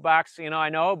a soapbox, I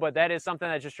know, but that is something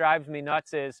that just drives me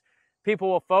nuts. Is people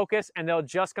will focus and they'll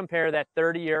just compare that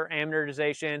 30-year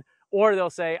amortization, or they'll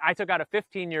say, I took out a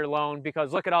 15-year loan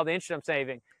because look at all the interest I'm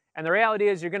saving. And the reality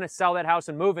is, you're going to sell that house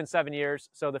and move in 7 years.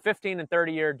 So the 15 and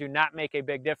 30-year do not make a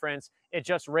big difference. It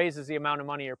just raises the amount of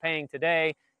money you're paying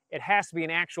today. It has to be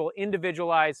an actual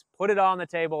individualized, put it all on the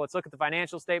table. Let's look at the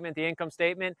financial statement, the income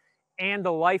statement, and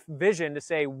the life vision to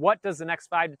say, what does the next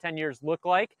 5 to 10 years look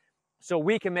like? So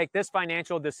we can make this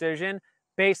financial decision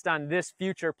based on this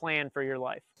future plan for your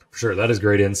life. Sure, that is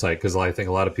great insight, because I think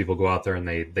a lot of people go out there and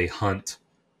they hunt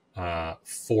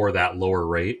for that lower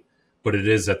rate, but it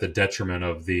is at the detriment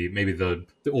of maybe the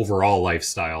overall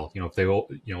lifestyle. If they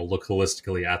look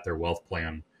holistically at their wealth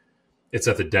plan, it's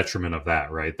at the detriment of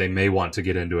that, right? They may want to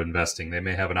get into investing. They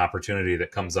may have an opportunity that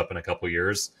comes up in a couple of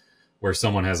years where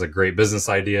someone has a great business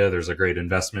idea. There's a great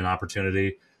investment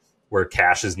opportunity where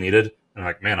cash is needed. And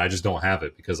like, man, I just don't have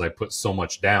it because I put so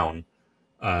much down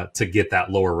to get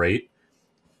that lower rate.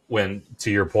 When,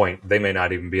 to your point, they may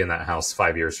not even be in that house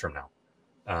 5 years from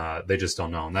now. They just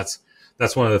don't know. And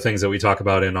that's one of the things that we talk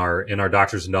about in our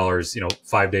Doctors and Dollars,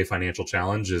 5-day financial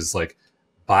challenge, is like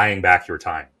buying back your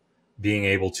time, being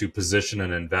able to position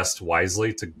and invest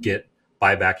wisely to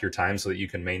buy back your time so that you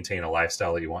can maintain a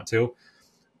lifestyle that you want to.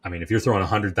 I mean, if you're throwing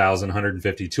 $100,000, $150,000,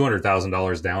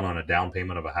 $200,000 down on a down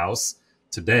payment of a house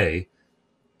today,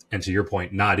 and to your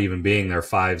point, not even being there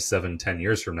 5, 7, 10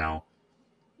 years from now,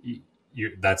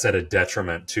 that's at a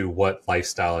detriment to what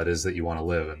lifestyle it is that you want to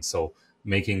live. And so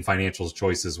making financial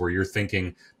choices where you're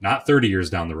thinking not 30 years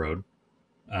down the road,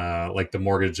 like the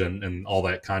mortgage and all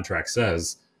that contract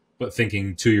says, but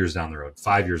thinking 2 years down the road,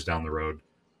 5 years down the road,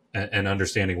 and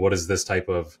understanding what is this type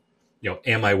of,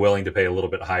 am I willing to pay a little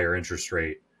bit higher interest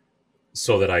rate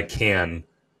so that I can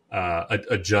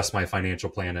adjust my financial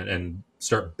plan and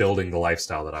start building the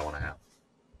lifestyle that I want to have.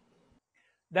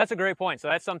 That's a great point. So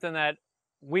that's something that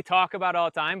we talk about all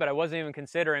the time, but I wasn't even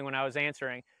considering when I was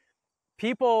answering.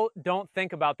 People don't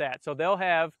think about that. So they'll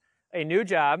have a new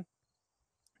job,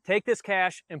 take this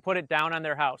cash and put it down on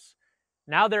their house.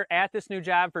 Now they're at this new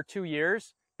job for 2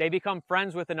 years. They become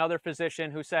friends with another physician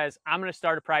who says, I'm going to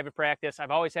start a private practice. I've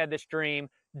always had this dream.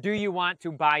 Do you want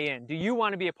to buy in? Do you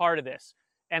want to be a part of this?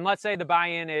 And let's say the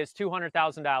buy-in is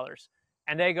 $200,000.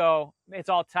 And they go, it's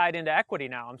all tied into equity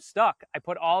now. I'm stuck. I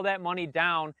put all that money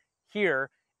down here,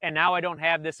 and now I don't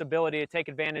have this ability to take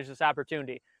advantage of this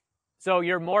opportunity. So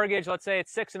your mortgage, let's say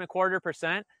it's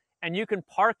 6.25%, and you can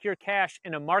park your cash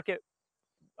in a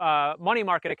money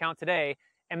market account today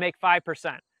and make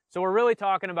 5%. So we're really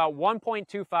talking about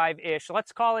 1.25-ish.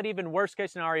 Let's call it, even worst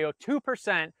case scenario,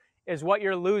 2% is what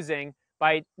you're losing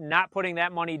by not putting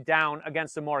that money down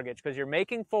against the mortgage, because you're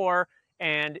making 4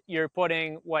 and you're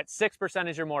putting 6%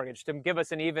 is your mortgage, to give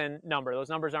us an even number. Those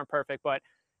numbers aren't perfect, but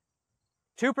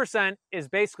 2% is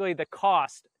basically the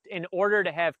cost in order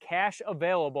to have cash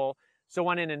available. So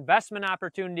when an investment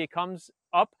opportunity comes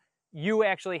up, you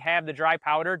actually have the dry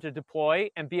powder to deploy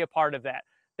and be a part of that.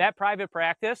 That private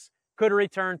practice could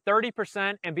return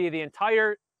 30% and be the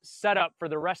entire setup for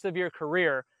the rest of your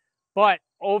career. But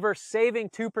over saving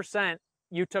 2%,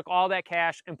 you took all that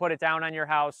cash and put it down on your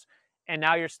house, and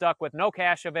now you're stuck with no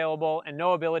cash available and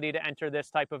no ability to enter this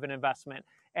type of an investment.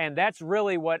 And that's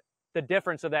really what the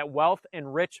difference of that wealth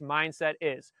and rich mindset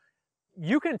is.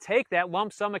 You can take that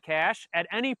lump sum of cash at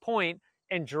any point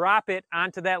and drop it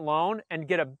onto that loan and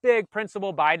get a big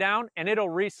principal buy down, and it'll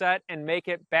reset and make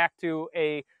it back to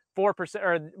a 4%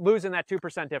 or losing that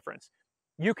 2% difference.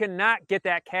 You cannot get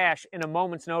that cash in a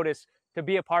moment's notice to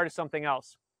be a part of something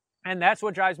else. And that's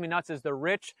what drives me nuts, is the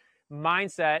rich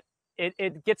mindset.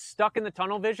 It gets stuck in the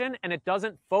tunnel vision and it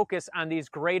doesn't focus on these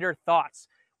greater thoughts,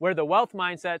 where the wealth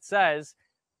mindset says,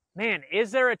 man,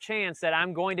 is there a chance that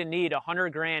I'm going to need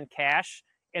 $100,000 cash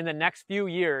in the next few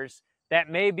years that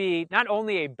may be not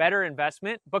only a better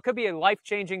investment, but could be a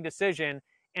life-changing decision.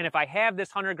 And if I have this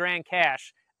 $100,000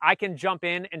 cash, I can jump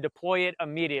in and deploy it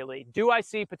immediately. Do I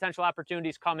see potential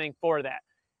opportunities coming for that?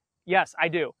 Yes, I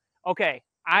do. Okay,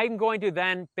 I'm going to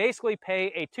then basically pay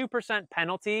a 2%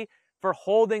 penalty for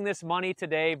holding this money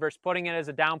today versus putting it as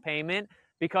a down payment,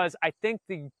 because I think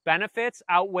the benefits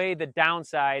outweigh the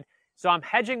downside. So I'm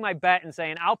hedging my bet and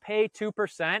saying I'll pay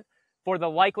 2% for the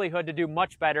likelihood to do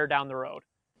much better down the road.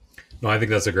 No, I think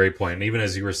that's a great point. And even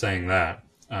as you were saying that,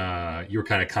 you were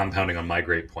kind of compounding on my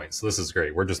great points. So this is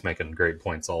great. We're just making great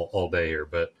points all day here.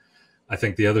 But I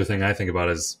think the other thing I think about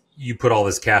is you put all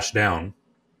this cash down,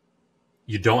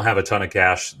 you don't have a ton of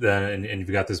cash then, and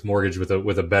you've got this mortgage with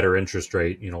a better interest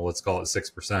rate, let's call it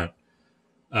 6%.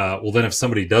 Well, then if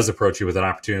somebody does approach you with an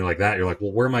opportunity like that, you're like,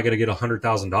 well, where am I going to get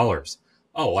 $100,000?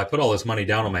 Oh, I put all this money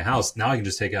down on my house. Now I can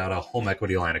just take out a home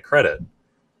equity line of credit.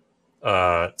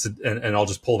 And I'll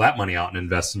just pull that money out and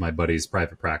invest in my buddy's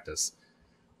private practice.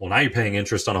 Well, now you're paying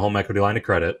interest on a home equity line of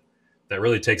credit. That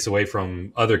really takes away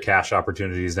from other cash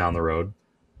opportunities down the road.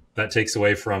 That takes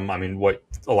away from, what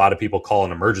a lot of people call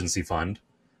an emergency fund,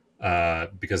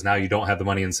 because now you don't have the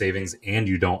money in savings and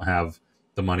you don't have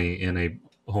the money in a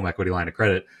home equity line of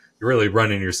credit. You're really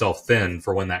running yourself thin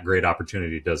for when that great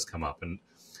opportunity does come up. And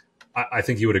I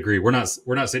think you would agree. We're not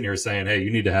sitting here saying, hey,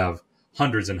 you need to have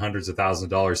hundreds and hundreds of thousands of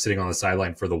dollars sitting on the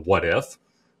sideline for the what if.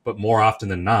 But more often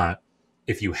than not,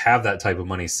 if you have that type of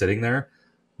money sitting there,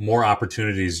 more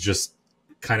opportunities just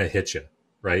kind of hit you,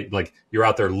 right? Like you're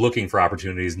out there looking for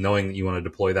opportunities, knowing that you want to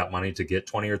deploy that money to get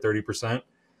 20 or 30%.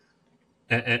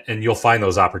 And you'll find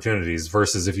those opportunities,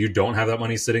 versus if you don't have that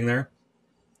money sitting there,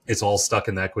 it's all stuck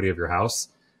in the equity of your house.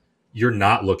 You're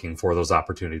not looking for those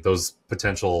opportunities, those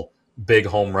potential big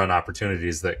home run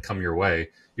opportunities that come your way.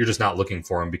 You're just not looking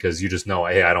for them because you just know,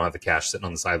 hey, I don't have the cash sitting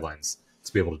on the sidelines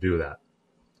to be able to do that.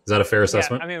 Is that a fair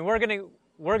assessment? Yeah, we're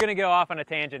gonna go off on a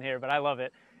tangent here, but I love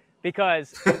it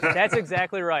because that's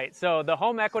exactly right. So the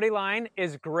home equity line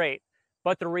is great,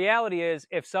 but the reality is,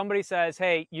 if somebody says,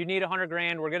 hey, you need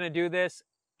 $100,000, we're gonna do this,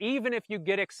 even if you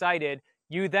get excited,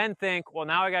 you then think, well,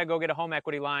 now I gotta go get a home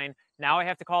equity line. Now I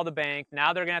have to call the bank.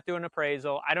 Now they're gonna have to do an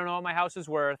appraisal. I don't know what my house is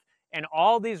worth. And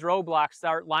all these roadblocks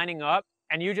start lining up,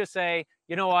 and you just say,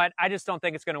 you know what, I just don't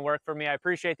think it's going to work for me. I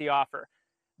appreciate the offer.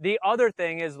 The other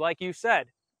thing is, like you said,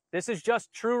 this is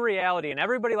just true reality. And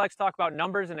everybody likes to talk about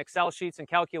numbers and Excel sheets and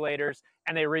calculators,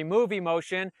 and they remove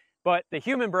emotion. But the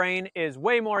human brain is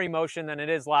way more emotion than it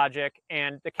is logic.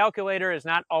 And the calculator is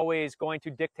not always going to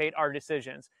dictate our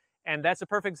decisions. And that's a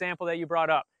perfect example that you brought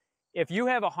up. If you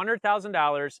have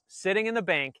 $100,000 sitting in the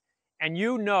bank, and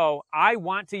you know, I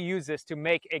want to use this to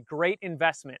make a great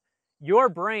investment, your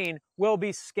brain will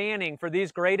be scanning for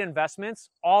these great investments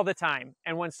all the time.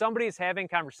 And when somebody is having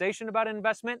conversation about an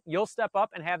investment, you'll step up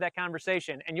and have that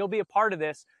conversation, and you'll be a part of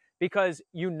this because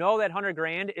you know that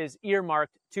 $100,000 is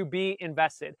earmarked to be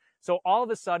invested. So all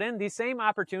of a sudden, these same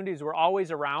opportunities were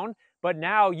always around, but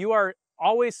now you are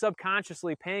always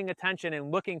subconsciously paying attention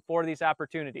and looking for these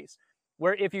opportunities.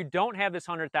 Where if you don't have this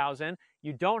 $100,000,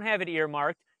 you don't have it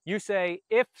earmarked, you say,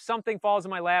 if something falls in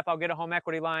my lap, I'll get a home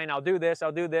equity line, I'll do this,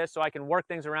 so I can work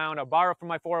things around, I'll borrow from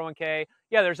my 401k.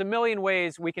 Yeah, there's a million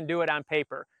ways we can do it on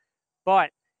paper. But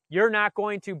you're not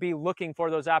going to be looking for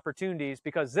those opportunities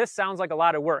because this sounds like a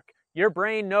lot of work. Your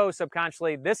brain knows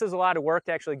subconsciously this is a lot of work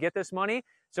to actually get this money.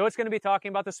 So it's going to be talking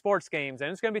about the sports games, and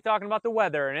it's going to be talking about the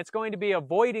weather, and it's going to be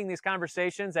avoiding these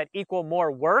conversations that equal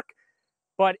more work.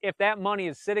 But if that money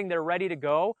is sitting there ready to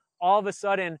go, all of a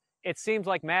sudden it seems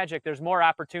like magic. There's more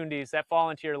opportunities that fall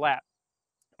into your lap,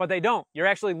 but they don't. You're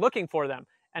actually looking for them.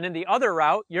 And in the other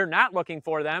route, you're not looking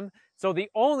for them. So the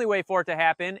only way for it to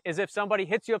happen is if somebody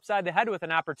hits you upside the head with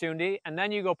an opportunity and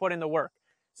then you go put in the work.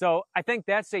 So I think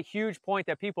that's a huge point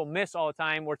that people miss all the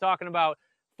time. We're talking about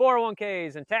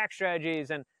 401ks and tax strategies,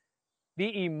 and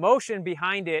the emotion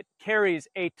behind it carries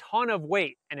a ton of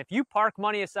weight. And if you park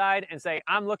money aside and say,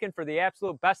 I'm looking for the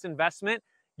absolute best investment,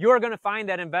 you're going to find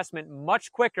that investment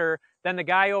much quicker than the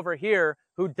guy over here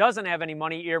who doesn't have any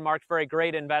money earmarked for a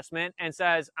great investment and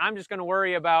says, I'm just going to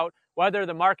worry about whether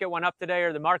the market went up today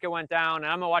or the market went down, and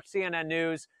I'm going to watch CNN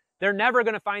News. They're never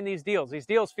going to find these deals. These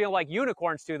deals feel like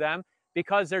unicorns to them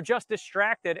because they're just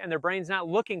distracted and their brain's not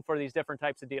looking for these different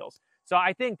types of deals. So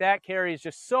I think that carries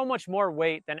just so much more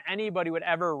weight than anybody would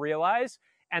ever realize.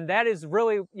 And that is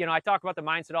really, I talk about the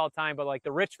mindset all the time, but like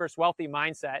the rich versus wealthy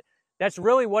mindset, that's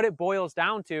really what it boils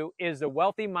down to. Is the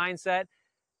wealthy mindset,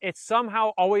 it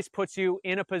somehow always puts you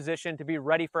in a position to be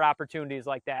ready for opportunities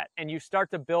like that. And you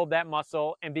start to build that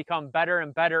muscle and become better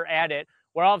and better at it,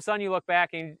 where all of a sudden you look back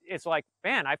and it's like,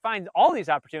 man, I find all these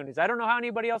opportunities. I don't know how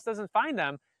anybody else doesn't find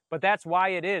them, but that's why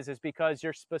it is because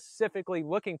you're specifically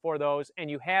looking for those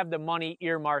and you have the money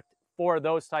earmarked for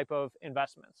those type of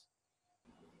investments.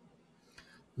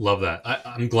 Love that.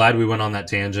 I'm glad we went on that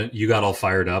tangent. You got all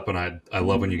fired up, and I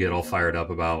love when you get all fired up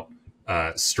about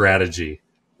strategy.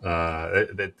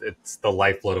 It's the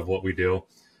lifeblood of what we do.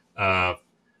 I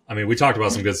mean, we talked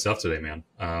about some good stuff today, man.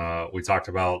 We talked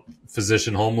about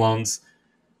physician home loans.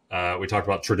 We talked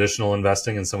about traditional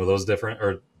investing and some of those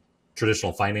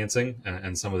traditional financing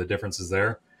and some of the differences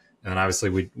there. And then obviously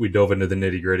we dove into the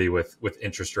nitty gritty with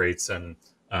interest rates and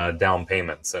down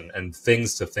payments and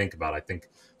things to think about. I think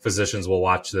physicians will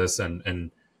watch this and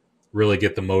really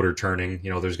get the motor turning.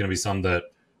 There's going to be some that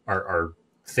are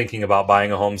thinking about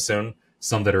buying a home soon,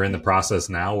 some that are in the process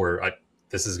now where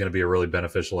this is going to be a really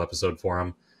beneficial episode for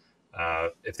them.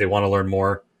 If they want to learn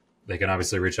more, they can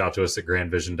obviously reach out to us at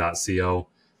grandvision.co.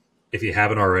 If you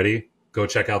haven't already, go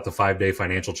check out the 5-day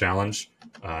financial challenge.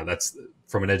 That's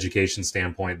from an education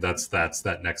standpoint, that's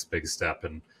that next big step.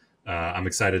 And I'm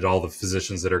excited all the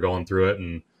physicians that are going through it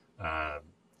and,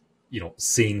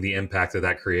 seeing the impact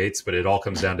that creates, but it all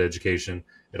comes down to education.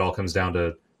 It all comes down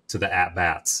to the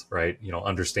at-bats, right?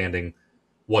 Understanding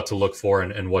what to look for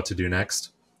and what to do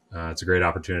next. It's a great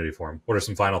opportunity for them. What are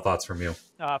some final thoughts from you?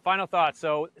 Final thoughts.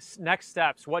 So next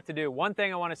steps, what to do. One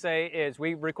thing I want to say is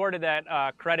we recorded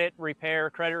that credit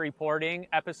reporting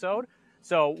episode.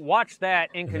 So watch that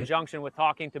in conjunction with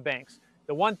talking to banks.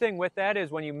 The one thing with that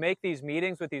is when you make these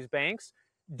meetings with these banks,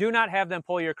 do not have them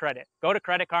pull your credit. Go to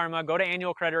Credit Karma, go to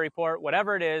Annual Credit Report,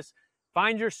 whatever it is,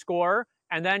 find your score,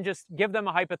 and then just give them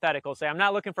a hypothetical. Say, I'm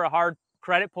not looking for a hard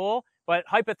credit pull, but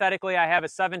hypothetically, I have a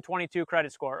 722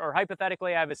 credit score, or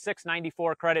hypothetically, I have a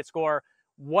 694 credit score.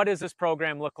 What does this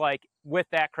program look like with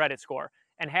that credit score?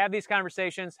 And have these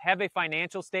conversations, have a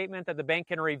financial statement that the bank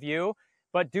can review,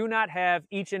 but do not have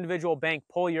each individual bank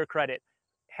pull your credit.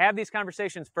 Have these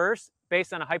conversations first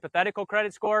based on a hypothetical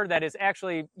credit score that is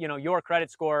actually, your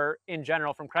credit score in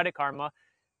general from Credit Karma,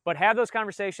 but have those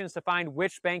conversations to find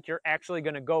which bank you're actually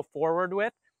going to go forward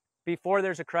with before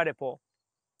there's a credit pull.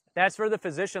 That's for the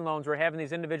physician loans. We're having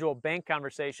these individual bank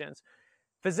conversations.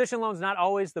 Physician loans not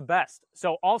always the best.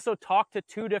 So also talk to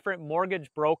 2 different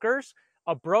mortgage brokers.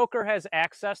 A broker has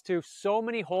access to so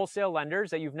many wholesale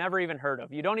lenders that you've never even heard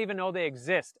of. You don't even know they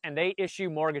exist, and they issue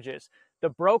mortgages. The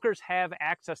brokers have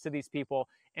access to these people,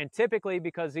 and typically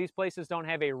because these places don't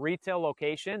have a retail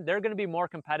location, they're going to be more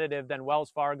competitive than Wells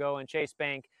Fargo and Chase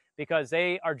Bank because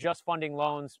they are just funding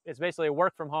loans. It's basically a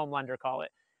work-from-home lender, call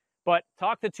it. But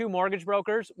talk to 2 mortgage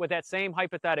brokers with that same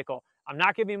hypothetical. I'm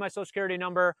not giving you my Social Security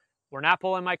number. We're not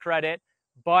pulling my credit,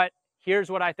 but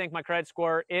here's what I think my credit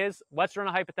score is. Let's run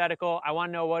a hypothetical. I want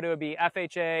to know what it would be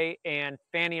FHA and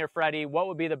Fannie or Freddie. What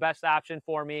would be the best option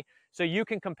for me? So you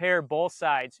can compare both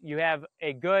sides. You have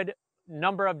a good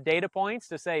number of data points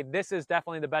to say, this is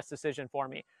definitely the best decision for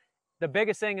me. The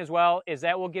biggest thing as well is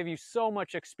that will give you so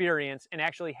much experience in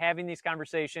actually having these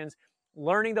conversations,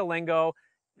 learning the lingo.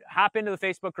 Hop into the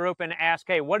Facebook group and ask,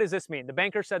 hey, what does this mean? The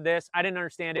banker said this. I didn't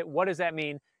understand it. What does that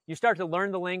mean? You start to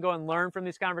learn the lingo and learn from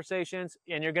these conversations,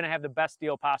 and you're going to have the best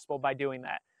deal possible by doing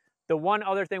that. The one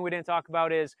other thing we didn't talk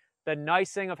about is the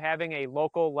nice thing of having a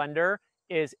local lender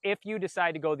is if you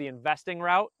decide to go the investing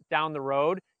route down the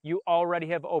road, you already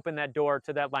have opened that door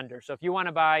to that lender. So if you want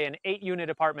to buy an 8-unit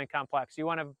apartment complex, you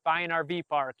want to buy an RV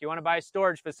park, you want to buy a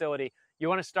storage facility, you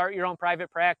want to start your own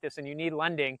private practice and you need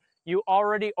lending, you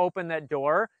already opened that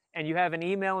door and you have an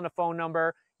email and a phone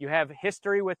number. You have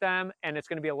history with them, and it's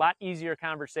going to be a lot easier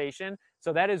conversation.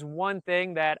 So that is one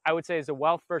thing that I would say is a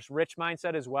wealth versus rich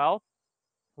mindset as well.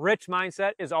 Rich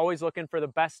mindset is always looking for the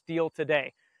best deal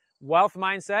today. Wealth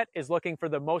mindset is looking for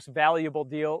the most valuable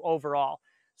deal overall.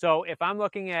 So if I'm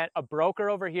looking at a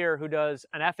broker over here who does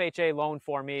an FHA loan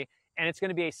for me, and it's going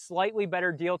to be a slightly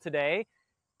better deal today,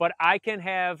 but I can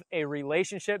have a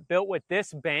relationship built with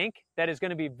this bank that is going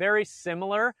to be very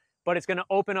similar, but it's going to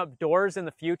open up doors in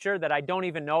the future that I don't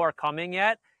even know are coming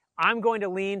yet, I'm going to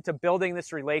lean to building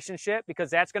this relationship because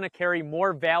that's going to carry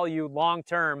more value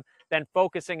long-term than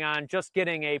focusing on just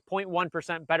getting a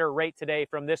 0.1% better rate today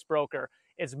from this broker.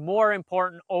 It's more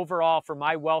important overall for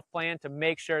my wealth plan to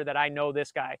make sure that I know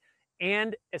this guy.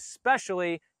 And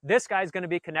especially, this guy's going to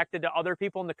be connected to other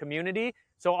people in the community.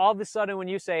 So all of a sudden, when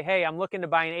you say, hey, I'm looking to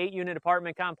buy an 8-unit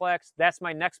apartment complex, that's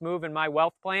my next move in my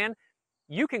wealth plan,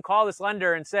 you can call this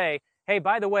lender and say, hey,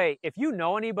 by the way, if you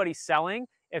know anybody selling,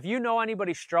 if you know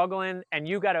anybody struggling and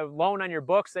you got a loan on your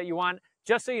books that you want,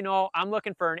 just so you know, I'm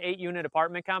looking for an 8-unit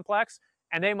apartment complex.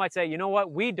 And they might say, you know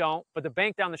what, we don't, but the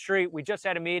bank down the street, we just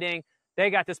had a meeting. They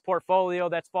got this portfolio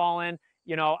that's fallen.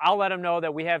 You know, I'll let them know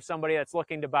that we have somebody that's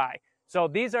looking to buy. So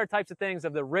these are types of things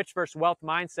of the rich versus wealth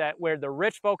mindset, where the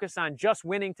rich focus on just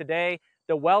winning today,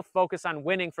 the wealth focus on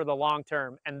winning for the long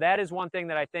term. And that is one thing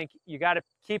that I think you got to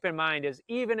keep in mind is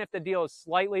even if the deal is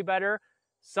slightly better,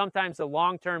 sometimes the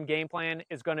long-term game plan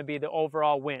is going to be the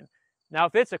overall win. Now,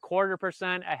 if it's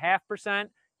 0.25%, 0.5%,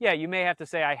 yeah, you may have to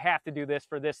say, I have to do this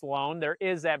for this loan. There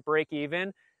is that break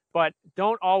even, but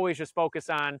don't always just focus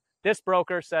on this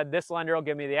broker said this lender will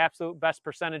give me the absolute best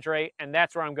percentage rate, and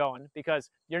that's where I'm going, because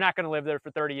you're not going to live there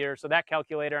for 30 years. So that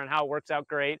calculator on how it works out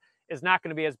great is not going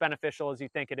to be as beneficial as you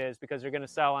think it is, because you're going to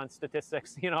sell on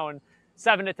statistics, you know, in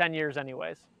 7 to 10 years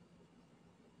anyways.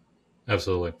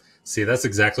 Absolutely. See, that's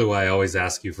exactly why I always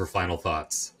ask you for final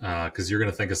thoughts, because you're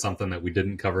going to think of something that we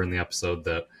didn't cover in the episode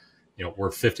that, you know, we're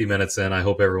 50 minutes in. I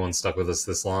hope everyone stuck with us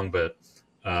this long, but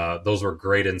those were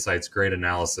great insights, great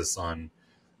analysis on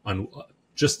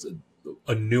just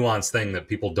a nuanced thing that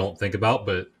people don't think about.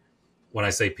 But when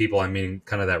I say people, I mean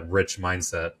kind of that rich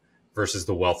mindset versus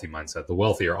the wealthy mindset. The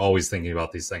wealthy are always thinking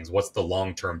about these things. What's the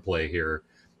long-term play here?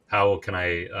 How can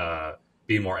I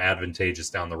be more advantageous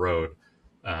down the road?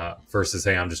 Versus,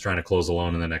 hey, I'm just trying to close a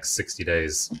loan in the next 60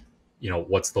 days. You know,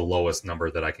 what's the lowest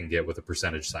number that I can get with a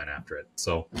percentage sign after it?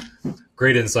 So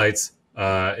great insights.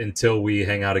 Until we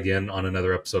hang out again on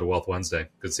another episode of Wealth Wednesday.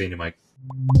 Good seeing you, Mike.